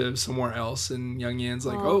inside to somewhere else, and young Ian's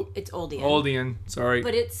like, Well, "Oh, it's old Ian. old Ian, sorry."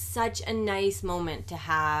 But it's such a nice moment to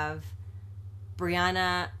have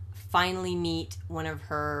Brianna finally meet one of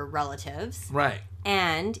her relatives. Right.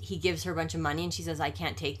 And he gives her a bunch of money, and she says, "I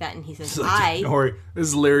can't take that." And he says, Don't worry, this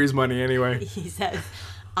is Larry's money anyway. He says,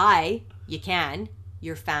 you can,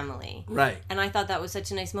 your family. Right. And I thought that was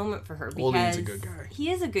such a nice moment for her because Old Ian's a good guy. He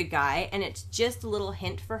is a good guy, and it's just a little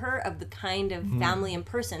hint for her of the kind of family and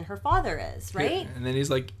person her father is, right? Yeah. And then he's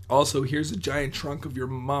like, also, here's a giant trunk of your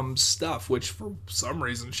mom's stuff, which for some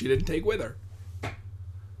reason she didn't take with her.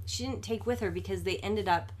 She didn't take with her because they ended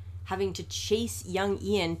up having to chase young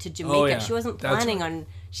Ian to Jamaica. Oh, yeah. She wasn't That's planning right. on...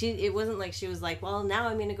 It wasn't like she was like, well, now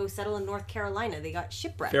I'm going to go settle in North Carolina. They got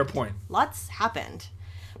shipwrecked. Fair point. Lots happened.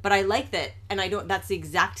 But I like that, and that's the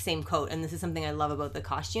exact same coat, and this is something I love about the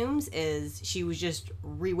costumes, is she was just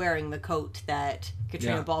re-wearing the coat that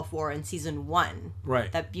Katrina Balfe wore in season 1.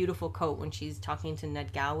 Right. That beautiful coat when she's talking to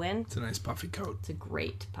Ned Gowan. It's a nice puffy coat. It's a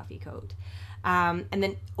great puffy coat. And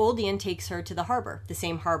then old Ian takes her to the harbor, the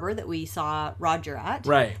same harbor that we saw Roger at.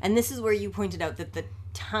 Right. And this is where you pointed out that the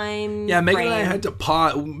time Megan frame... and I had to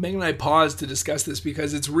pause. Megan and I paused to discuss this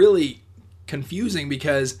because it's really confusing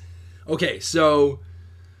because, okay, so...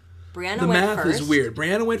 Brianna the went math first. is weird.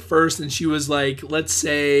 Brianna went first, and she was like, let's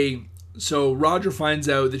say, so Roger finds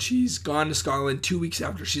out that she's gone to Scotland 2 weeks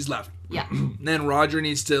after she's left. Yeah. Then Roger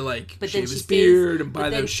needs to like But shave then she his stays- beard and but buy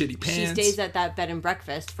then those shitty pants. She stays at that bed and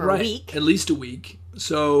breakfast for right, a week. at least a week.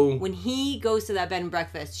 So When he goes to that bed and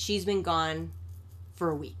breakfast, she's been gone for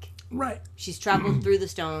a week. right, She's traveled through the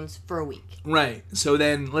stones for a week. right. So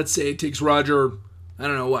then let's say it takes Roger, I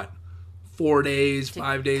don't know what, 4 days,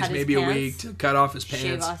 5 days, cut his maybe a pants, week to cut off his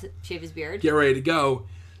pants, Shave his beard. get ready to go.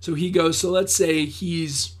 So he goes. So let's say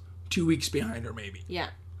he's 2 weeks behind her, maybe. Yeah.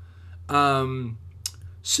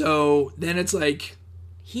 So then it's like.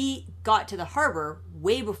 He got to the harbor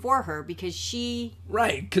way before her because she...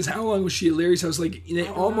 Right, because how long was she at Larry's house? Like, they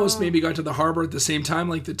almost maybe got to the harbor at the same time.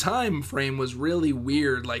 Like, the time frame was really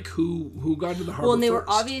weird. Like, who got to the harbor Well, and they first? were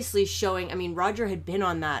obviously showing... I mean, Roger had been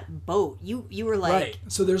on that boat. You were like... Right,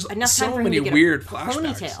 so there's enough so time for him many to get weird a flashbacks.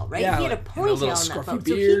 ponytail, right? Yeah, he had a like, and ponytail little on that scruffy boat.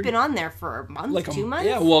 So beard. he'd been on there for a month, Like 2 months?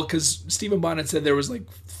 Yeah, well, because Stephen Bonnet said there was like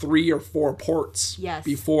 3 or 4 ports Yes.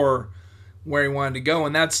 before where he wanted to go.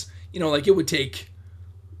 And that's, like, it would take...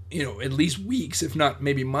 at least weeks, if not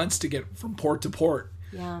maybe months, to get from port to port.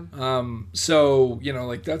 Yeah. So,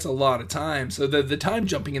 like, that's a lot of time. So the time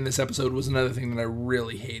jumping in this episode was another thing that I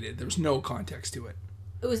really hated. There was no context to it.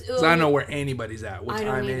 It was... 'Cause I don't know where anybody's at, what I time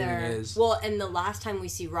don't anything either. is. Well, and the last time we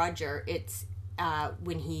see Roger, it's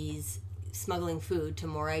when he's smuggling food to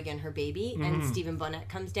Morag and her baby, and Stephen Bonnet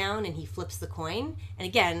comes down and he flips the coin. And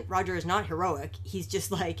again, Roger is not heroic. He's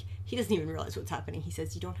just like, he doesn't even realize what's happening. He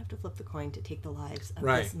says, you don't have to flip the coin to take the lives of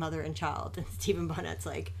Right. this mother and child. And Stephen Bonnet's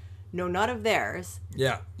like, no, not of theirs,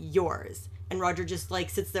 Yeah. yours. And Roger just like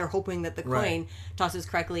sits there hoping that the coin Right. tosses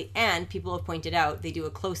correctly. And people have pointed out, they do a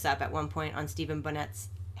close-up at one point on Stephen Bonnet's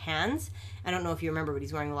hands. I don't know if you remember, but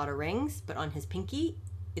he's wearing a lot of rings, but on his pinky,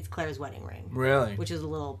 it's Claire's wedding ring. Really? Which is a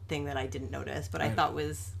little thing that I didn't notice, but I thought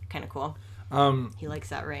was kind of cool. He likes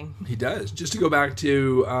that ring. He does. Just to go back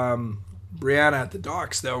to Brianna at the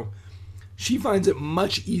docks, though, she finds it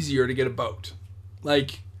much easier to get a boat.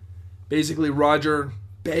 Like, basically, Roger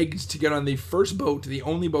begged to get on the first boat, the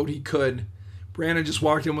only boat he could. Brianna just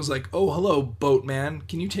walked in and was like, oh, hello, boatman.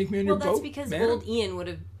 Can you take me on your boat? Well, that's because man? old Ian would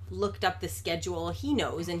have looked up the schedule he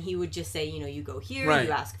knows, and he would just say, you go here, Right.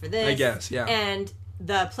 you ask for this. I guess, yeah. And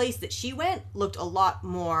the place that she went looked a lot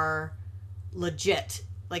more legit.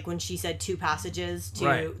 Like when she said 2 passages to,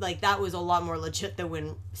 Right. like that was a lot more legit than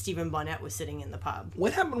when Stephen Bonnet was sitting in the pub.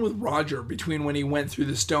 What happened with Roger between when he went through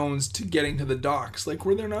the stones to getting to the docks? Like,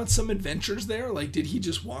 were there not some adventures there? Like, did he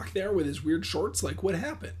just walk there with his weird shorts? Like, what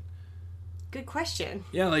happened? Good question.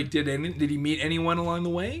 Yeah, like, did he meet anyone along the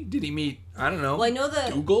way? Did he meet, I don't know, Well, I know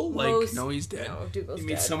the Dougal? Like, most- no, he's dead. No, Dougal's He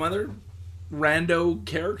meets dead. some other rando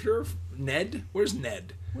character? Ned? Where's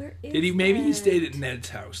Ned? Where is Did he? Maybe he Ned? stayed at Ned's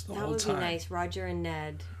house the That whole would time. be nice, Roger and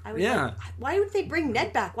Ned. I would Yeah. like- why would they bring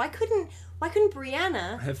Ned back? Why couldn't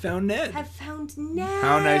Brianna Have found Ned. have found Ned?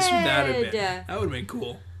 How nice would that have been? That would have been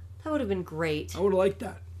cool. That would have been great. I would have liked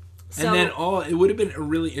that. So- And then it would have been a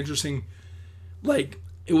really interesting, like,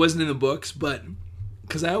 it wasn't in the books, but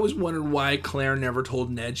because I always wondered why Claire never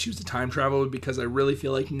told Ned she was a time traveler, because I really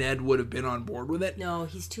feel like Ned would have been on board with it. No,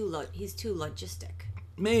 he's too logistic.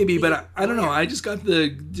 Maybe, but I don't know. I just got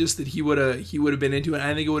that he would have been into it.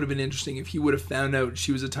 I think it would have been interesting if he would have found out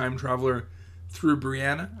she was a time traveler through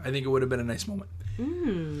Brianna. I think it would have been a nice moment.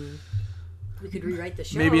 We could rewrite the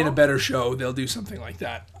show. Maybe in a better show they'll do something like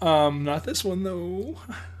that. Not this one though.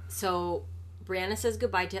 So Brianna says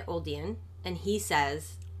goodbye to old Ian, and he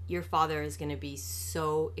says, your father is going to be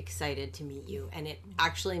so excited to meet you. And it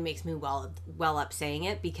actually makes me well up saying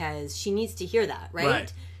it, because she needs to hear that,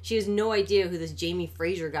 right? She has no idea who this Jamie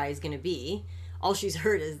Fraser guy is going to be. All she's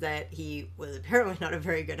heard is that he was apparently not a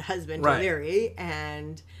very good husband to Mary,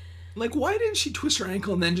 and... Like, why didn't she twist her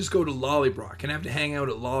ankle and then just go to Lollybrock and have to hang out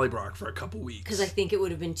at Lollybrock for a couple weeks? Because I think it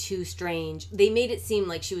would have been too strange. They made it seem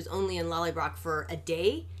like she was only in Lollybrock for a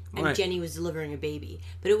day, and Jenny was delivering a baby.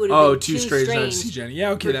 But it would have been too strange not to see Jenny.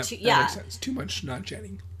 Yeah, okay, that makes sense. Too much not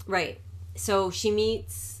Jenny. Right. So she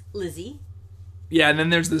meets Lizzie. Yeah, and then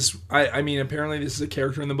there's this... I mean, apparently this is a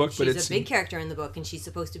character in the book, but it's... She's a big character in the book, and she's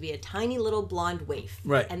supposed to be a tiny little blonde waif.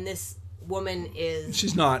 Right. And this woman is...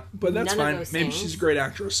 She's not, but that's fine. Maybe she's a great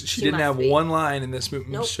actress. She didn't have one line in this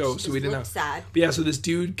show, so we didn't know. Sad. But yeah, so this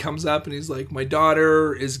dude comes up and he's like, my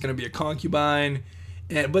daughter is going to be a concubine.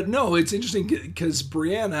 But no, it's interesting because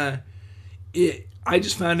Brianna... I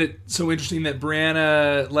just found it so interesting that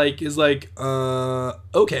Brianna is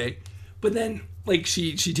okay. But then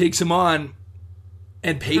she takes him on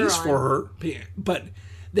and pays for her. But...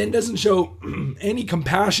 then doesn't show any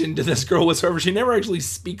compassion to this girl whatsoever. She never actually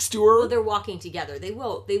speaks to her. Well, they're walking together. They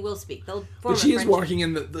will speak. They'll form But she is walking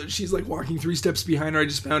in she's like walking 3 steps behind her. I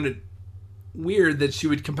just found it weird that she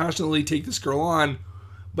would compassionately take this girl on,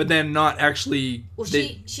 but then not actually. Well,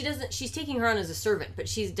 she doesn't. She's taking her on as a servant, but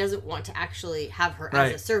she doesn't want to actually have her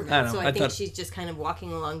as a servant. So I think she's just kind of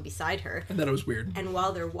walking along beside her. I thought it was weird. And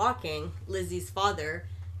while they're walking, Lizzie's father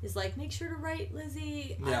is like, make sure to write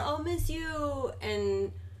Lizzie. Yeah. I'll miss you.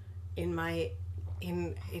 And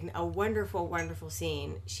in a wonderful, wonderful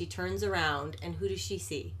scene, she turns around, and who does she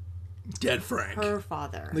see? Dead Frank. Her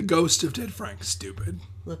father. The ghost of Dead Frank. Stupid.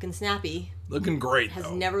 Looking snappy. Looking great, Has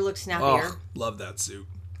never looked snappier. Oh, love that suit.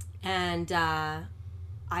 And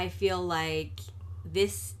I feel like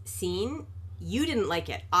this scene... You didn't like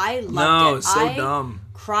it. I loved it. No, it's so dumb.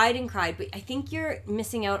 Cried and cried, but I think you're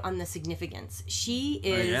missing out on the significance. She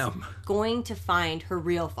is going to find her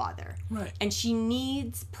real father. Right. And she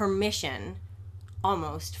needs permission,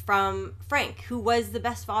 almost, from Frank, who was the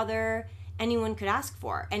best father anyone could ask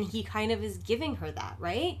for. And he kind of is giving her that,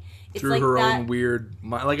 right? It's through her own weird...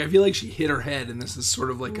 I feel like she hit her head, and this is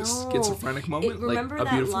sort of like a schizophrenic moment. Remember like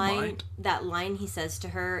a beautiful mind. That line he says to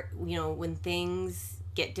her, when things...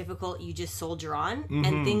 get difficult, you just soldier on.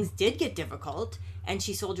 And things did get difficult, and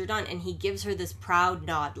she soldiered on, and he gives her this proud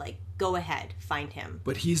nod, like, go ahead, find him.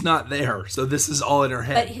 But he's not there, so this is all in her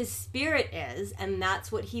head. But his spirit is, and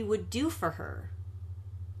that's what he would do for her.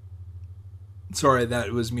 Sorry,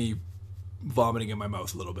 that was me vomiting in my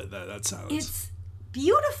mouth a little bit, that silence. It's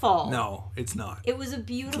beautiful. No, it's not. It was a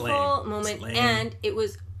beautiful moment, and it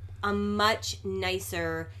was a much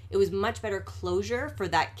nicer... It was much better closure for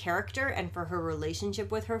that character and for her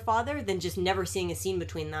relationship with her father than just never seeing a scene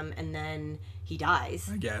between them and then he dies.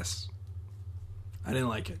 I guess. I didn't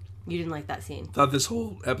like it. You didn't like that scene? Thought this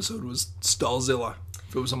whole episode was Stallzilla.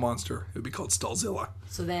 If it was a monster, it would be called Stallzilla.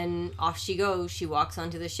 So then off she goes. She walks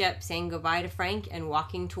onto the ship saying goodbye to Frank and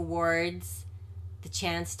walking towards the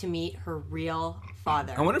chance to meet her real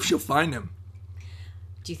father. I wonder if she'll find him.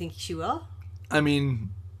 Do you think she will? I mean,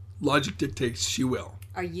 logic dictates she will.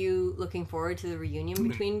 Are you looking forward to the reunion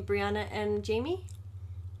between Brianna and Jamie?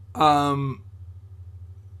 Kind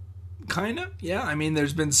of, yeah. I mean,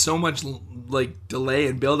 there's been so much delay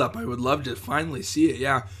and build up. I would love to finally see it,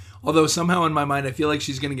 yeah. Although somehow in my mind, I feel like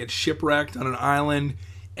she's going to get shipwrecked on an island,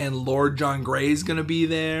 and Lord John Grey's going to be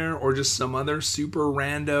there, or just some other super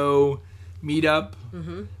rando meetup.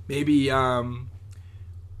 Mm-hmm. Maybe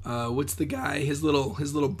what's the guy? His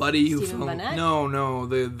little buddy who Stephen Bonnet? No,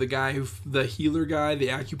 the guy the healer guy, the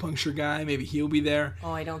acupuncture guy. Maybe he'll be there.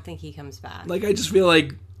 Oh, I don't think he comes back. I just feel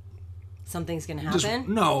like something's gonna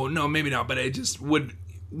happen. No, maybe not. But I just would,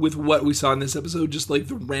 with what we saw in this episode, just the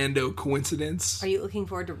rando coincidence. Are you looking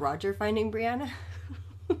forward to Roger finding Brianna?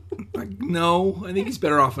 No, I think he's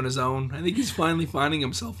better off on his own. I think he's finally finding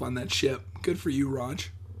himself on that ship. Good for you,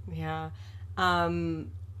 Raj. Yeah.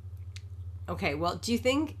 Okay, well, do you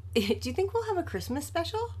think we'll have a Christmas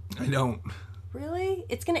special? I don't. Really?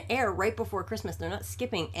 It's going to air right before Christmas. They're not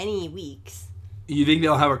skipping any weeks. You think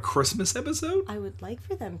they'll have a Christmas episode? I would like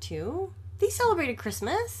for them to. They celebrated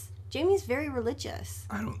Christmas. Jamie's very religious.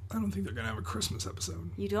 I don't think they're gonna have a Christmas episode.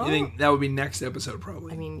 You don't? You think that would be next episode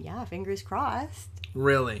probably? I mean, yeah, fingers crossed.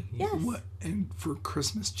 Really? Yes. What? And for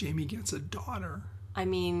Christmas, Jamie gets a daughter. I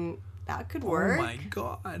mean, that could work. Oh my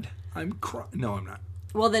god, I'm crying. No, I'm not.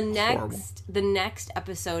 Well, the next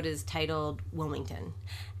episode is titled Wilmington,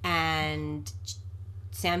 and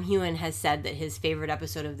Sam Heughan has said that his favorite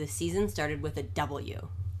episode of this season started with a W.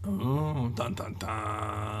 Oh, dun dun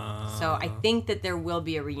dun. So I think that there will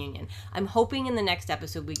be a reunion. I'm hoping in the next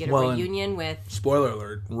episode we get a reunion with... Spoiler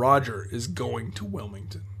alert, Roger is going to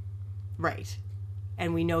Wilmington. Right.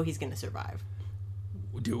 And we know he's going to survive.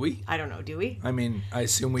 Do we? I don't know, do we? I mean, I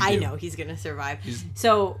assume we do. I know he's going to survive.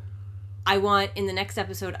 So I want, in the next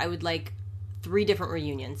episode, I would like 3 different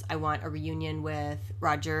reunions. I want a reunion with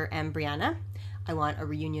Roger and Brianna. I want a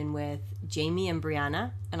reunion with Jamie and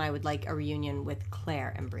Brianna, and I would like a reunion with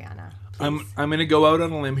Claire and Brianna. Please. I'm going to go out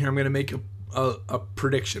on a limb here. I'm going to make a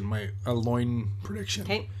prediction, a loin prediction.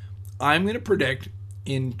 Okay. I'm going to predict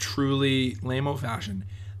in truly lame-o fashion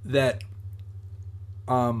that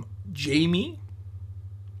Jamie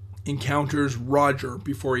encounters Roger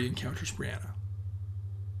before he encounters Brianna.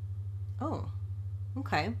 Oh,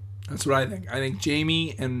 okay. That's what I think. I think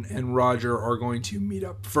Jamie and Roger are going to meet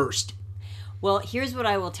up first. Well, here's what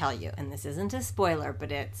I will tell you, and this isn't a spoiler,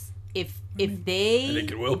 but it's I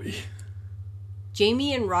think it will be.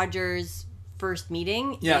 Jamie and Roger's first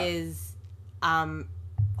meeting is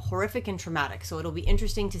horrific and traumatic, so it'll be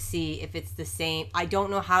interesting to see if it's the same. I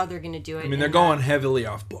don't know how they're going to do it. I mean, they're going heavily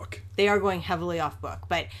off book. They are going heavily off book,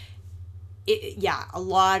 but a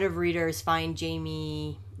lot of readers find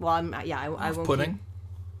Jamie. Well, I won't. Pudding.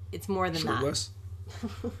 It's more than Shirtless.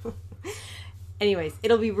 that. Anyways,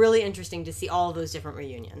 it'll be really interesting to see all of those different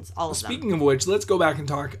reunions. All of them. Speaking of which, let's go back and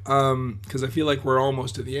talk, because I feel like we're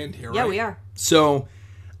almost to the end here, right? Yeah, we are. So,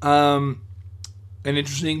 an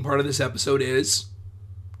interesting part of this episode is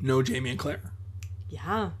no Jamie and Claire.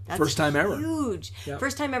 Yeah. That's First time ever. Huge. Yep.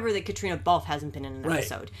 First time ever that Katrina Balfe hasn't been in an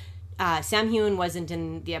episode. Sam Heughan wasn't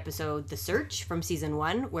in the episode The Search from season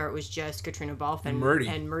 1, where it was just Katrina Balfe and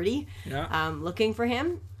Murdy looking for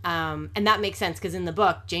him. And that makes sense because in the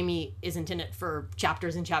book, Jamie isn't in it for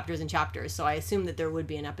chapters and chapters and chapters. So I assume that there would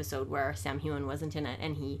be an episode where Sam Heughan wasn't in it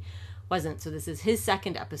and he wasn't. So this is his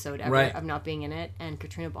second episode ever of not being in it, and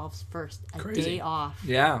Katrina Balfe's first. Crazy. Day off.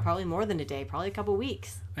 Yeah. Probably more than a day, probably a couple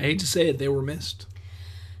weeks. I hate to say it, they were missed.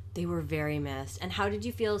 They were very missed. And how did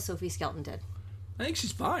you feel Sophie Skelton did? I think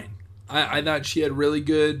she's fine. I thought she had really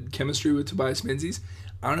good chemistry with Tobias Menzies.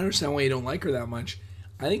 I don't understand why you don't like her that much.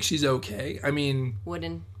 I think she's okay. I mean,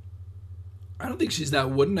 Wooden. I don't think she's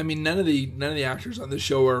that wooden. I mean, none of the actors on this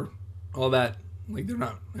show are all that, like, they're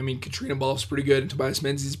not. I mean, Katrina Balfe's pretty good and Tobias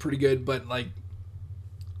Menzies is pretty good, but like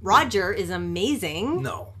Roger is amazing.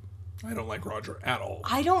 No, I don't like Roger at all.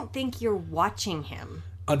 I don't think you're watching him.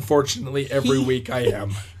 Unfortunately, every week I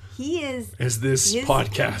am. He is, as this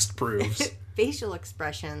podcast proves. Facial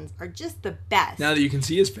expressions are just the best. Now that you can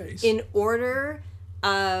see his face. In order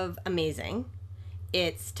of amazing,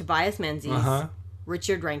 it's Tobias Menzies,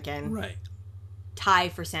 Richard Rankin, right, tie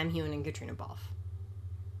for Sam Heughan and Katrina Balfe.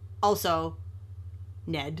 Also,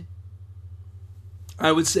 Ned.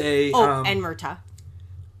 I would say... and Murtagh.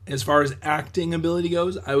 As far as acting ability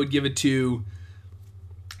goes, I would give it to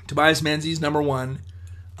Tobias Menzies, number 1.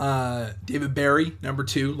 David Barry, number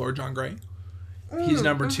 2. Lord John Grey. He's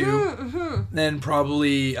number 2. Then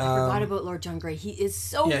probably... I forgot about Lord John Grey. He is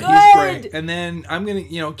so good. Yeah, he's great. And then I'm going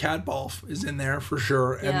to... Cat Balfe is in there for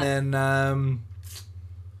sure. Yeah. And then...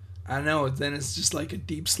 I don't know. Then it's just like a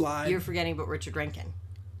deep slide. You're forgetting about Richard Rankin.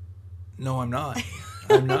 No, I'm not.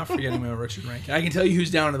 I'm not forgetting about Richard Rankin. I can tell you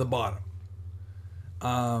who's down at the bottom.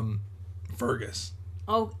 Fergus.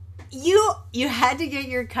 Oh, you had to get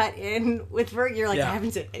your cut in with Fergus. You're like, I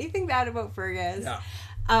haven't said anything bad about Fergus. Yeah.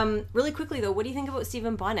 Really quickly though, what do you think about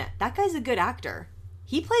Stephen Bonnet? That guy's a good actor.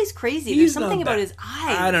 He plays crazy. There's something about his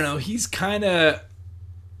eyes. I don't know. He's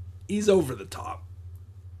over the top.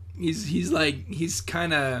 He's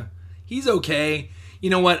okay. You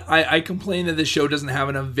know what? I complain that this show doesn't have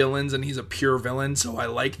enough villains and he's a pure villain, so I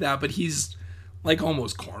like that, but he's like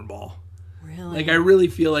almost cornball. Really? Like I really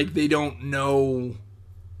feel like they don't know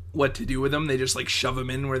what to do with him. They just like shove him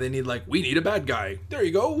in where they need, like, we need a bad guy. There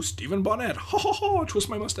you go, Stephen Bonnet. Ha ha ha, twist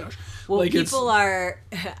my mustache. Well, like, people are,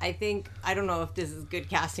 I don't know if this is good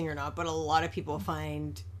casting or not, but a lot of people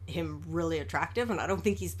find him really attractive, and I don't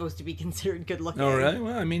think he's supposed to be considered good looking. Oh, really?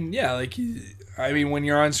 Well, I mean, yeah, like, when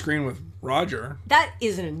you're on screen with Roger. That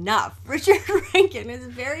isn't enough. Richard Rankin is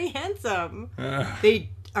very handsome. They're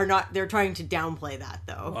trying to downplay that,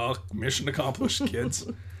 though. Well, mission accomplished, kids.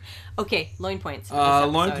 Okay, loin points.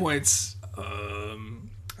 Loin points.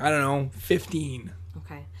 I don't know, 15.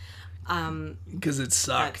 Okay. Because it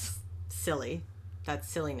sucked. That's silly. That's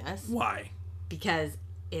silliness. Why? Because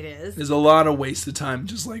it is. There's a lot of waste of time.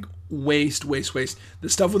 Just like waste. The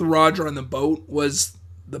stuff with Roger on the boat was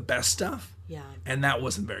the best stuff. Yeah. And that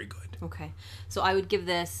wasn't very good. Okay. So I would give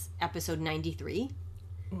this episode 93.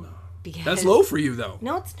 Because That's low for you, though.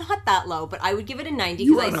 No, it's not that low, but I would give it a 90.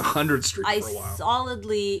 You were on a 100 streak for a while. I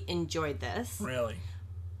solidly enjoyed this. Really?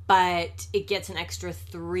 But it gets an extra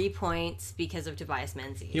 3 points because of Tobias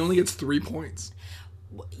Menzies. He only gets 3 points.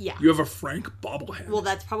 Yeah. You have a Frank bobblehead. Well,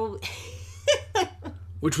 that's probably...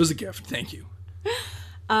 Which was a gift. Thank you.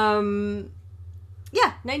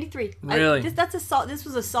 Yeah, 93. Really? This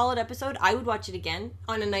was a solid episode. I would watch it again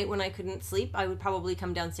on a night when I couldn't sleep. I would probably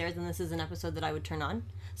come downstairs, and this is an episode that I would turn on.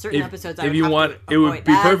 Certain episodes I would have to avoid. It would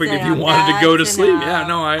be perfect if you wanted to go to sleep. Yeah,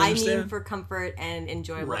 no, I understand. I mean for comfort and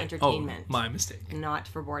enjoyable entertainment. Oh, my mistake. Not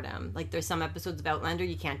for boredom. Like, there's some episodes of Outlander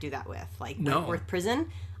you can't do that with. Like No. Wentworth Prison,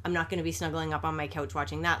 I'm not going to be snuggling up on my couch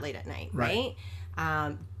watching that late at night, right?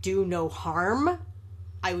 Do No Harm,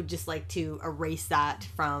 I would just like to erase that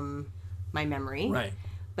from my memory. Right.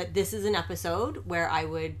 But this is an episode where I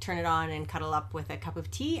would turn it on and cuddle up with a cup of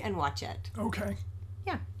tea and watch it. Okay.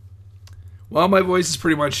 Yeah. Well, my voice is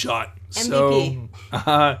pretty much shot. MVP.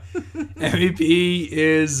 So, MVP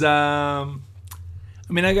is, I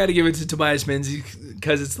mean, I got to give it to Tobias Menzies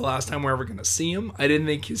because it's the last time we're ever going to see him. I didn't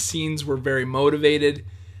think his scenes were very motivated,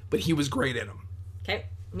 but he was great in them. Okay.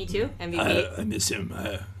 Me too. MVP. I miss him.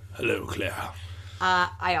 Hello, Claire.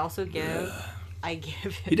 I also give...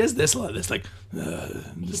 He does this a lot. This like... he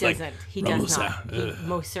doesn't. He does not. He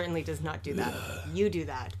most certainly does not do that. You do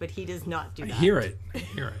that, but he does not do that. I hear it.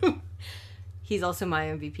 He's also my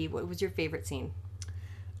MVP. What was your favorite scene?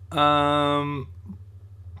 I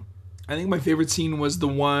think my favorite scene was the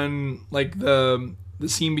one, like the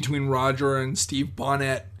scene between Roger and Steve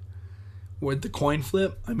Bonnet with the coin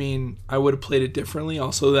flip. I mean, I would have played it differently.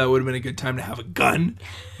 Also, that would have been a good time to have a gun.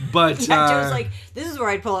 But yeah, Joe's like, this is where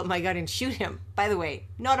I'd pull out my gun and shoot him. By the way,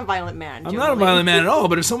 not a violent man. I'm not a violent man at all,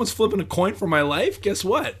 but if someone's flipping a coin for my life, guess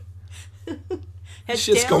what? It's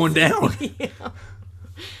just going down.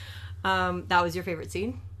 That was your favorite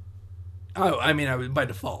scene? Oh, I mean, I was by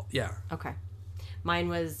default, yeah. Okay. Mine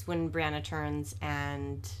was when Brianna turns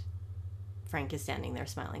and Frank is standing there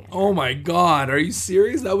smiling at her. Oh my God, are you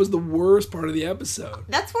serious? That was the worst part of the episode.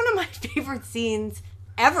 That's one of my favorite scenes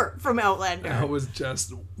ever from Outlander. That was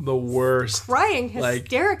just the worst. Crying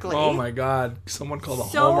hysterically. Like, oh my God, someone called the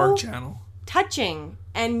Hallmark Channel. Touching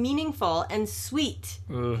and meaningful and sweet.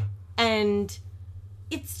 Ugh. And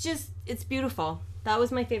it's beautiful. That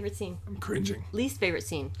was my favorite scene. I'm cringing. Least favorite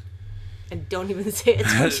scene. And don't even say it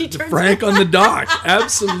when she turns Frank on the dock.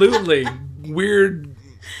 Absolutely. Weird,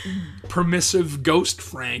 permissive ghost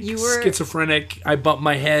Frank. You were schizophrenic. I bumped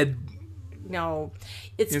my head. No.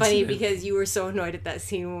 It's funny because you were so annoyed at that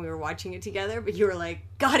scene when we were watching it together, but you were like,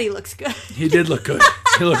 God, he looks good. He did look good.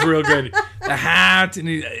 He looked real good. The hat, and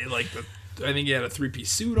I think he had a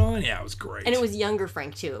 3-piece suit on. Yeah, it was great. And it was younger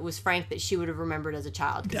Frank, too. It was Frank that she would have remembered as a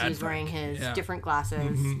child because he was wearing his different glasses.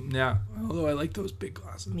 Mm-hmm. Yeah, although I like those big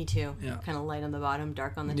glasses. Me too. Yeah. Kind of light on the bottom,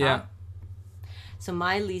 dark on the top. Yeah. So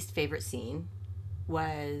my least favorite scene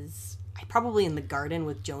was probably in the garden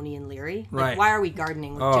with Joni and Leary. Like, right. why are we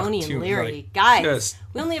gardening with Joni and Leary? Like, guys,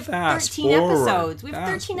 we only have 13 episodes. We have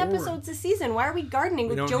 13 forward. episodes this season. Why are we gardening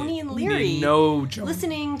with Joni and Leary? No, Joni.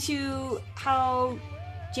 Listening to how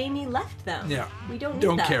Jamie left them. Yeah. We don't need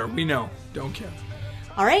Don't that. care. We know. Don't care.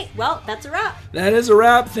 All right. Well, that's a wrap. That is a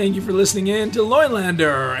wrap. Thank you for listening in to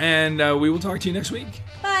Loinlander, and we will talk to you next week.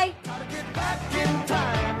 Bye. Gotta get back in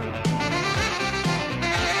time.